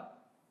guy.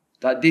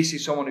 that this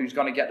is someone who's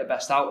going to get the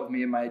best out of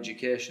me in my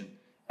education.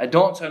 I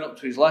don't turn up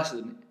to his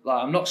lesson.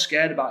 Like, I'm not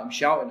scared about him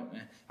shouting at me.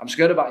 I'm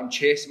scared about him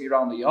chasing me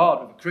around the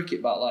yard with a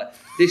cricket bat. Like,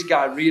 this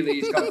guy really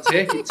is going to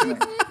take it to me.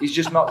 He's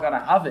just not going to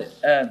have it.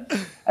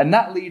 And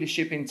that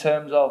leadership in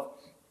terms of,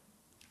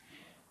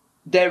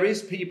 there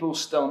is people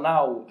still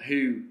now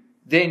who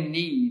they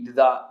need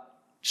that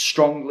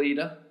strong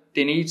leader.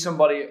 They need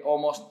somebody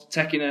almost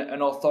taking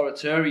an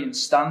authoritarian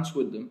stance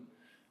with them.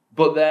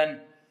 But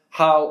then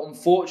how,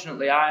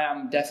 unfortunately, I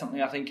am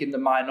definitely, I think, in the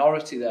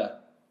minority there.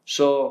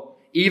 So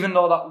even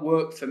though that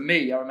worked for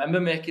me, I remember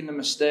making the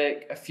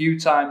mistake a few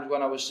times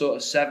when I was sort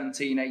of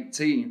 17,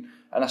 18,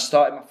 and I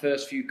started my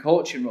first few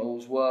coaching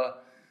roles where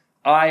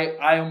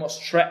I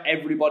almost treat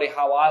everybody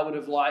how I would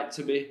have liked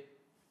to be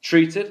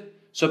treated.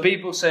 So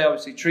people say,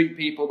 obviously, treat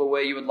people the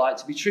way you would like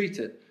to be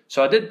treated.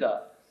 So I did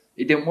that.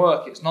 It didn't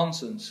work. It's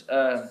nonsense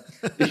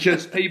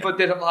because people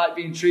didn't like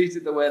being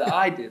treated the way that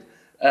I did.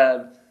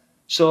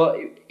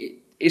 So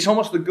it's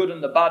almost the good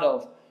and the bad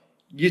of,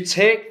 you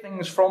take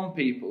things from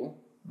people,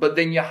 but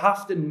then you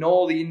have to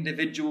know the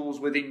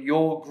individuals within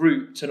your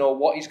group to know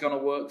what is going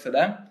to work for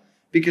them.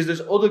 Because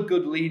there's other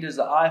good leaders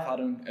that I've had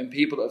and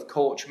people that have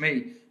coached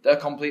me that are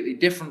completely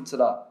different to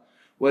that,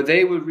 where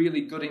they were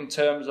really good in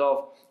terms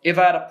of, if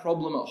I had a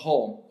problem at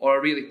home or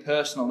a really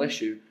personal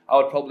issue, I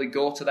would probably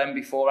go to them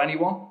before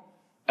anyone.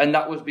 And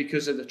that was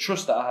because of the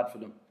trust that I had for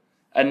them.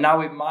 And now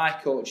with my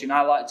coaching,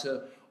 I like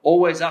to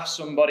always ask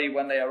somebody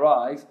when they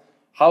arrive,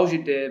 how's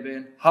your day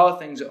been? How are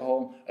things at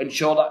home? And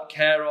show that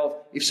care of,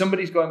 if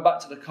somebody's going back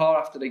to the car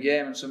after the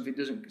game and something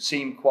doesn't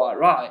seem quite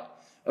right,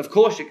 of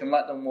course you can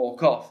let them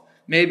walk off.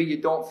 Maybe you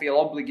don't feel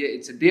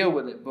obligated to deal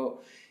with it, but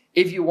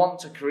if you want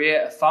to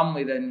create a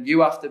family, then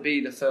you have to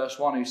be the first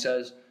one who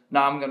says,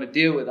 no, I'm going to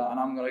deal with that, and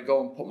I'm going to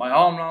go and put my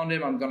arm around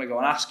him, I'm going to go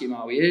and ask him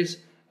how he is.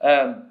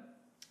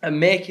 And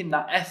making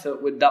that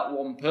effort with that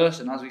one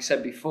person, as we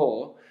said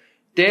before,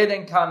 they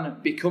then can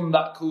become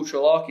that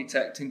cultural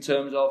architect in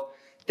terms of,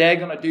 they're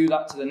going to do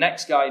that to the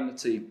next guy in the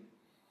team.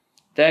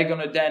 They're going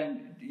to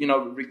then,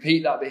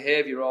 repeat that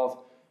behaviour of,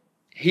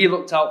 he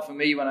looked out for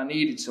me when I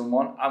needed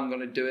someone, I'm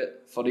going to do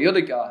it for the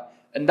other guy.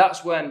 And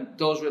that's when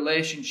those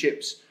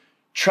relationships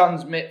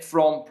transmit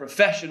from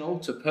professional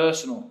to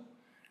personal.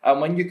 And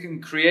when you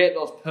can create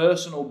those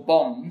personal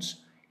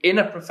bonds in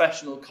a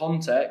professional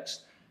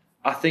context,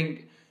 I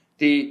think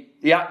the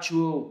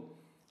actual,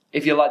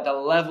 if you like, the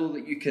level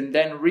that you can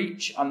then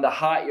reach and the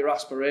height of your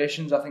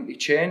aspirations, I think they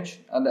change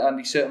and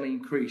they certainly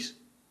increase.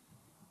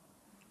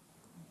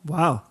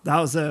 Wow, that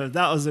was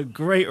a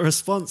great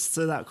response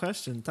to that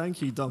question.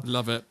 Thank you, Dom.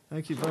 Love it.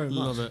 Thank you very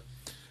much. Love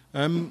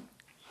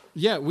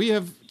it. We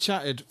have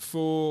chatted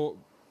for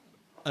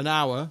an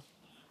hour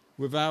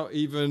without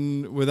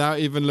even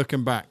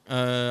looking back.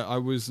 I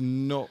was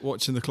not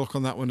watching the clock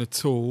on that one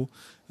at all.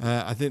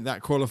 I think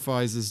that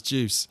qualifies as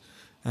juice.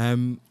 So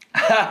I'm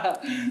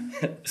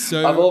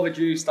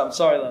overjuiced. I'm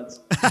sorry, lads.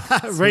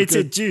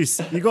 Rated juice.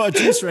 You got a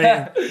juice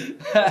rating.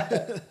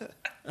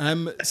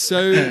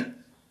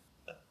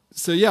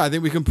 So yeah, I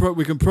think we can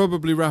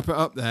probably wrap it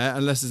up there,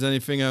 unless there's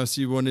anything else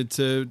you wanted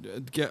to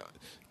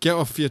get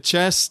off your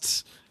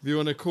chest. If you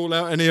want to call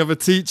out any other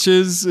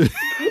teachers.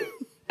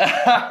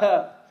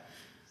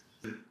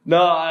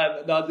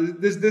 No,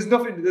 there's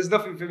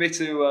nothing for me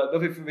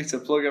to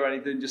plug or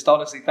anything. Just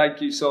honestly, thank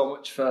you so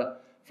much for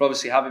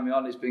obviously having me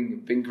on. It's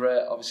been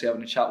great, obviously,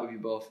 having a chat with you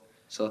both.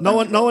 So no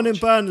one in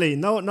Burnley,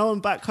 no one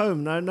back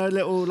home, no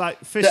little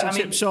like fish and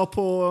chip shop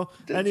or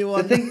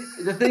anyone.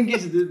 The thing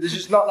is, there's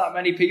just not that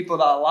many people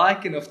that I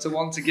like enough to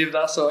want to give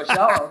that sort of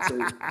shout out to.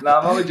 No,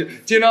 I'm only do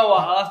you know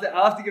what?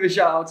 I'll have to give a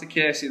shout out to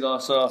Casey though.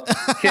 So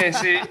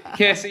Casey,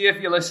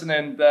 if you're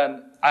listening,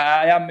 then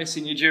I am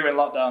missing you during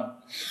lockdown.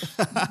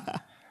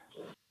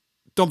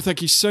 Dom,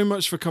 thank you so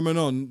much for coming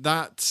on.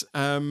 That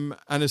and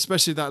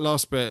especially that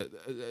last bit,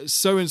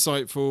 so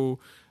insightful.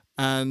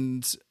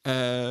 And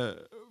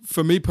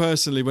for me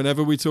personally,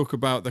 whenever we talk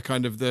about the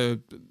kind of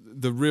the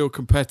real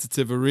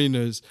competitive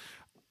arenas,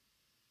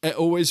 it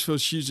always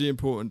feels hugely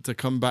important to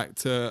come back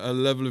to a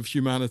level of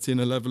humanity and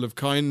a level of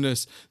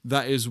kindness.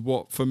 That is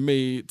what, for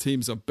me,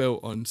 teams are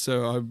built on.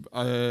 So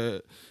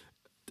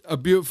a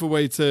beautiful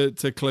way to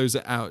close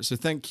it out. So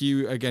thank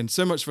you again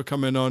so much for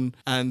coming on,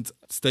 and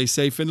stay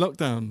safe in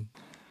lockdown.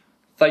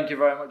 Thank you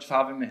very much for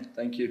having me.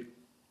 Thank you.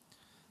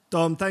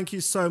 Dom, thank you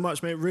so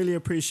much, mate. Really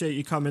appreciate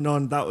you coming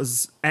on. That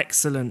was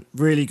excellent.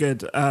 Really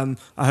good. I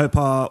hope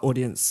our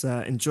audience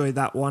enjoyed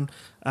that one.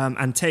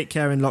 And take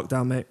care in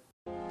lockdown, mate.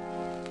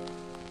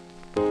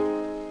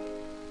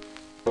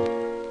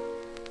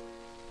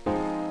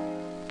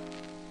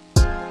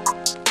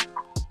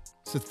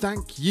 So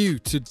thank you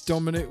to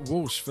Dominic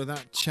Walsh for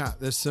that chat.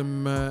 There's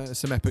some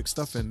epic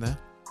stuff in there.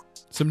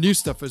 Some new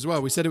stuff as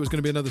well. We said it was going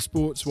to be another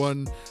sports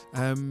one.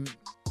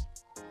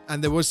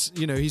 And there was,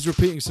 he's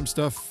repeating some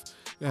stuff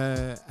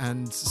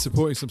and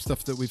supporting some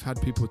stuff that we've had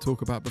people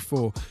talk about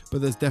before.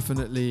 But there's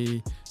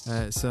definitely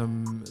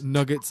some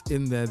nuggets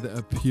in there that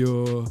are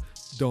pure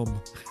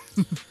Dom.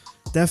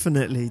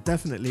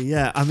 Definitely,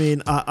 yeah. I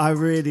mean, I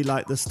really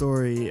like the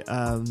story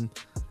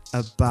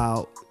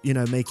about,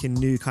 making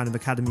new kind of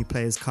academy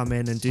players come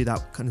in and do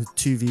that kind of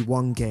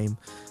 2v1 game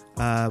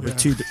with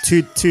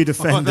two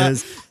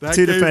defenders. That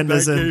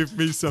gave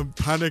me some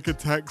panic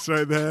attacks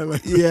right there.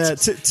 Like,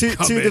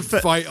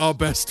 fight our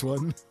best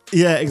one.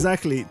 Yeah,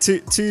 exactly.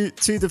 Two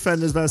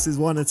defenders versus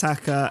one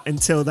attacker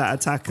until that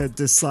attacker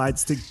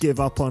decides to give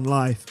up on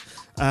life.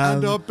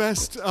 And our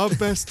best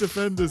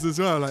defenders as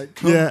well.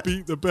 Like,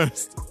 beat the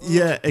best.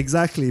 Yeah,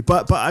 exactly.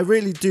 But I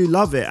really do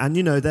love it. And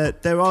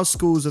there are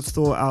schools of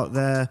thought out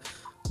there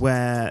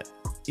where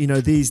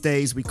these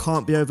days we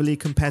can't be overly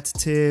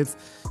competitive.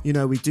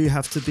 We do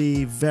have to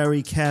be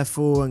very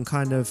careful and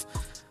kind of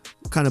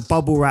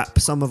bubble wrap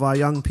some of our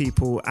young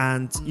people,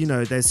 and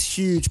there's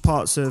huge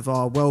parts of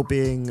our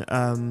well-being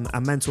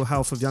and mental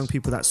health of young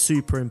people that's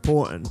super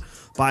important.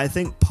 But I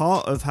think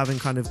part of having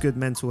kind of good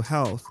mental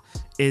health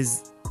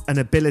is an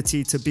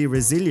ability to be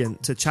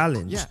resilient to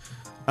challenge.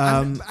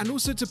 And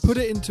also to put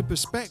it into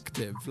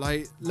perspective,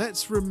 like,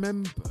 let's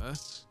remember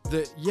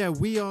that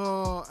we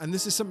are, and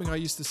this is something I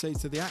used to say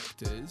to the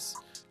actors,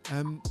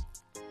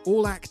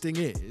 all acting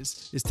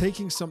is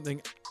taking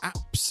something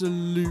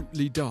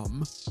absolutely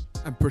dumb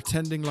and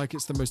pretending like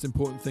it's the most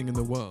important thing in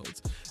the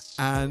world.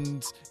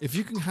 And if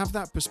you can have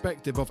that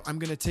perspective of, I'm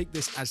going to take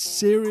this as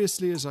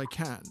seriously as I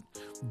can,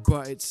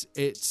 but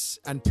it's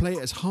and play it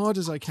as hard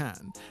as I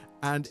can,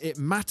 and it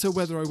matter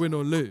whether I win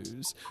or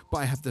lose, but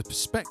I have the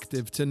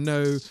perspective to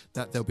know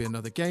that there'll be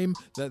another game,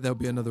 that there'll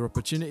be another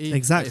opportunity.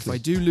 Exactly. If I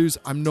do lose,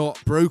 I'm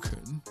not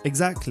broken.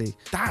 Exactly.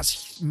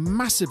 That's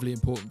massively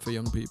important for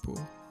young people.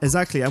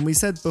 Exactly. And we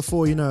said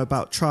before,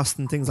 about trust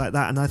and things like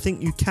that. And I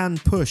think you can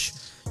push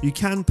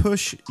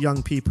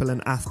young people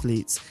and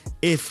athletes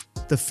if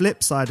the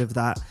flip side of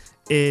that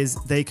is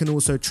they can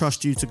also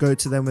trust you to go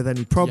to them with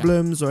any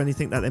problems or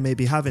anything that they may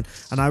be having.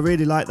 And I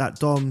really like that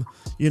Dom,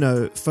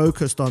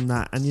 focused on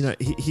that. And,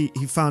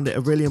 he found it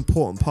a really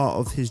important part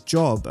of his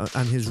job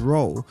and his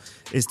role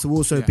is to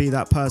also be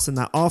that person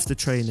that after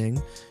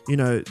training,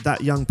 that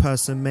young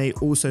person may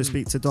also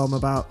speak to Dom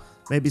about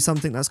maybe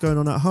something that's going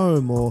on at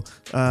home, or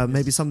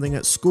maybe something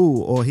at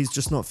school, or he's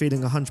just not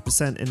feeling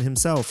 100% in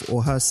himself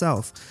or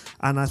herself.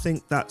 And I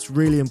think that's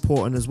really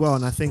important as well.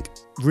 And I think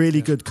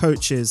really good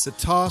coaches... The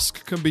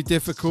task can be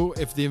difficult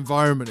if the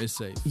environment is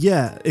safe.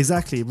 Yeah,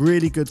 exactly.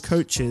 Really good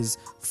coaches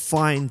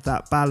find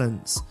that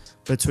balance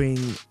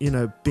between,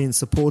 being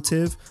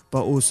supportive,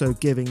 but also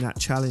giving that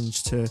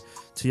challenge to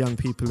young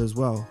people as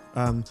well.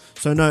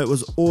 So no, it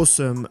was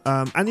awesome.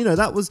 And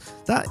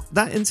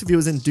that interview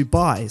was in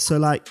Dubai. So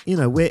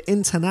we're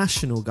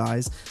international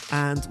guys,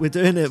 and we're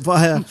doing it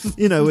via,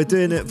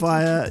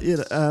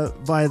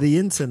 via the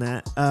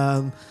internet.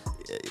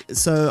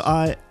 So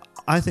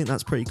I think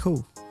that's pretty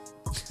cool.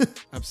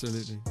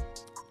 Absolutely.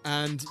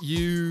 And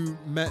you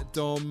met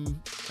Dom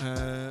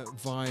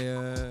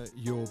via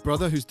your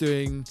brother, who's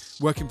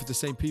working for the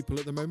same people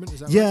at the moment, is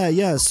that right?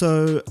 Yeah.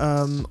 So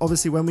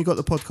obviously when we got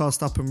the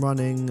podcast up and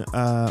running,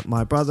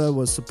 my brother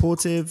was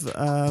supportive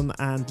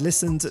and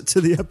listened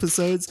to the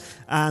episodes.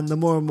 And the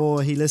more and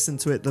more he listened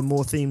to it, the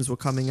more themes were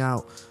coming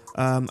out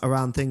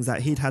around things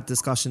that he'd had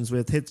discussions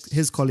with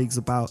his colleagues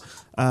about.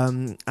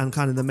 And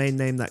kind of the main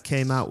name that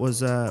came out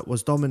was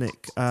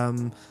Dominic,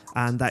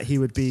 and that he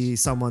would be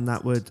someone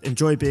that would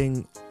enjoy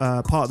being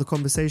part of the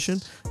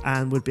conversation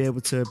and would be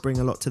able to bring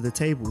a lot to the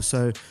table.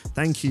 So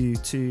thank you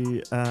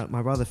to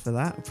my brother for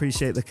that.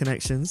 Appreciate the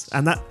connections.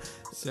 And that.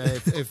 So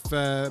if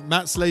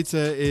Matt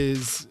Slater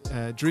is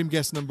dream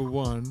guest number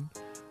 1,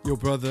 your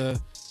brother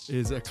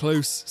is a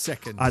close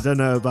second. I don't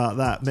know about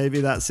that.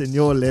 Maybe that's in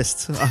your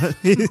list.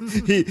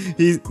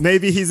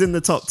 Maybe he's in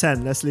the top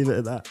 10. Let's leave it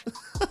at that.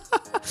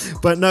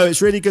 But no,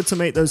 it's really good to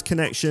make those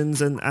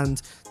connections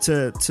and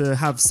to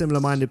have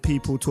similar-minded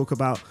people talk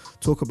about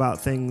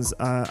things.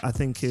 I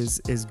think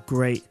is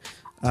great.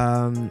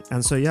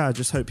 And so I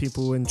just hope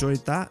people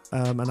enjoyed that,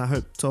 and I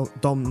hope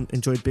Dom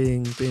enjoyed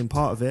being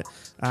part of it.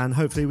 And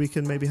hopefully we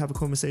can maybe have a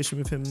conversation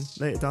with him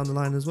later down the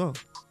line as well.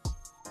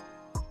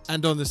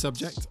 And on the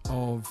subject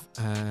of,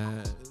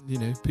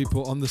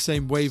 people on the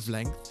same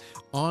wavelength,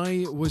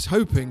 I was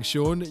hoping,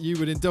 Sean, you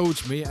would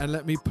indulge me and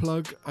let me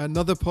plug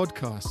another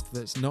podcast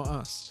that's not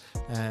us.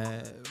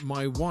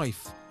 My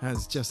wife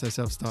has just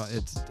herself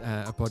started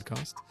a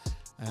podcast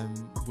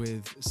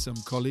with some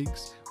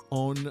colleagues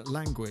on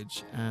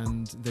language,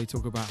 and they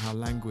talk about how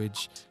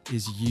language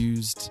is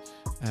used,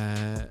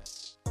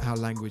 how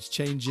language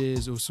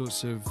changes, all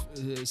sorts of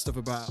stuff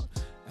about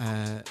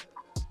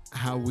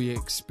how we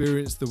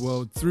experience the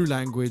world through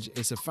language.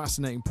 It's a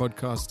fascinating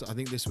podcast. I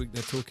think this week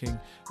they're talking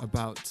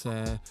about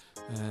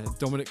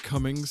Dominic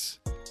Cummings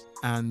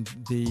and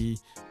the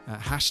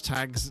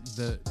hashtags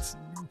that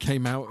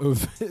came out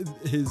of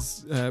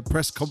his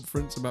press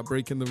conference about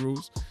breaking the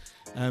rules.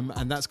 And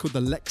that's called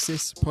the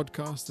Lexis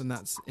podcast, and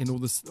that's in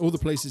all the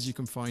places you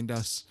can find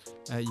us.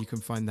 You can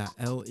find that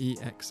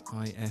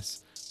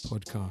LEXIS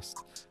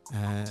podcast.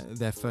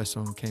 Their first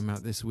song came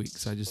out this week,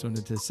 so I just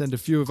wanted to send a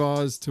few of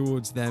ours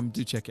towards them.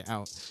 Do check it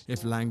out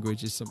if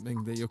language is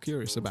something that you're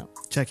curious about.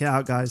 Check it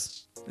out,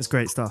 guys. It's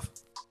great stuff.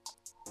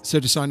 So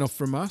to sign off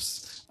from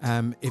us,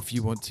 If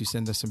you want to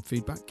send us some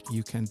feedback,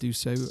 you can do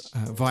so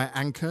via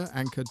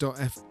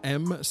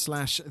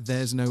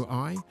anchor.fm/there's no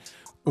I,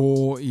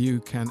 or you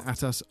can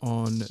at us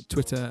on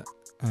Twitter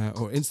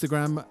or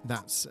Instagram.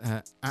 That's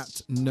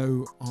at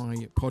no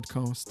I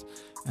podcast.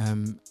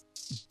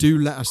 Do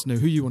let us know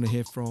who you want to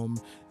hear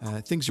from,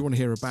 things you want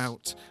to hear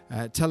about.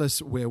 Tell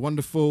us we're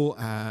wonderful.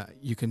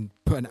 You can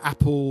put an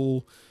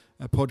Apple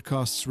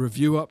Podcasts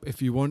review up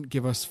if you want.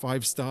 Give us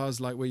 5 stars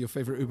like we're your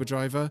favorite Uber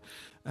driver.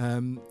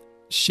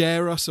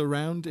 Share us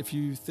around if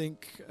you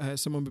think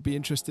someone would be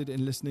interested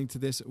in listening to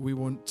this. We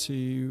want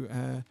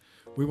to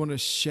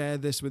share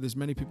this with as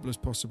many people as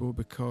possible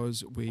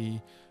because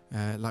we,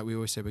 like we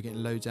always say, we're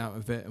getting loads out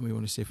of it, and we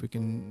want to see if we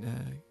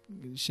can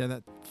share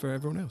that for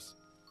everyone else.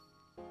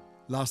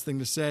 Last thing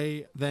to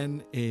say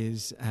then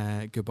is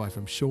goodbye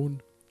from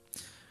Sean.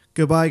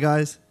 Goodbye,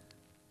 guys.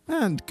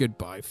 And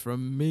goodbye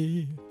from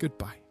me.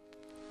 Goodbye.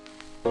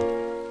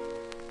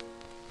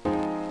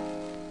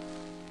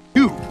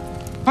 You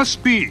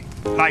must be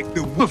like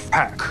the wolf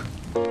pack.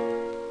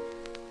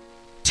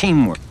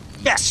 Teamwork.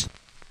 Yes!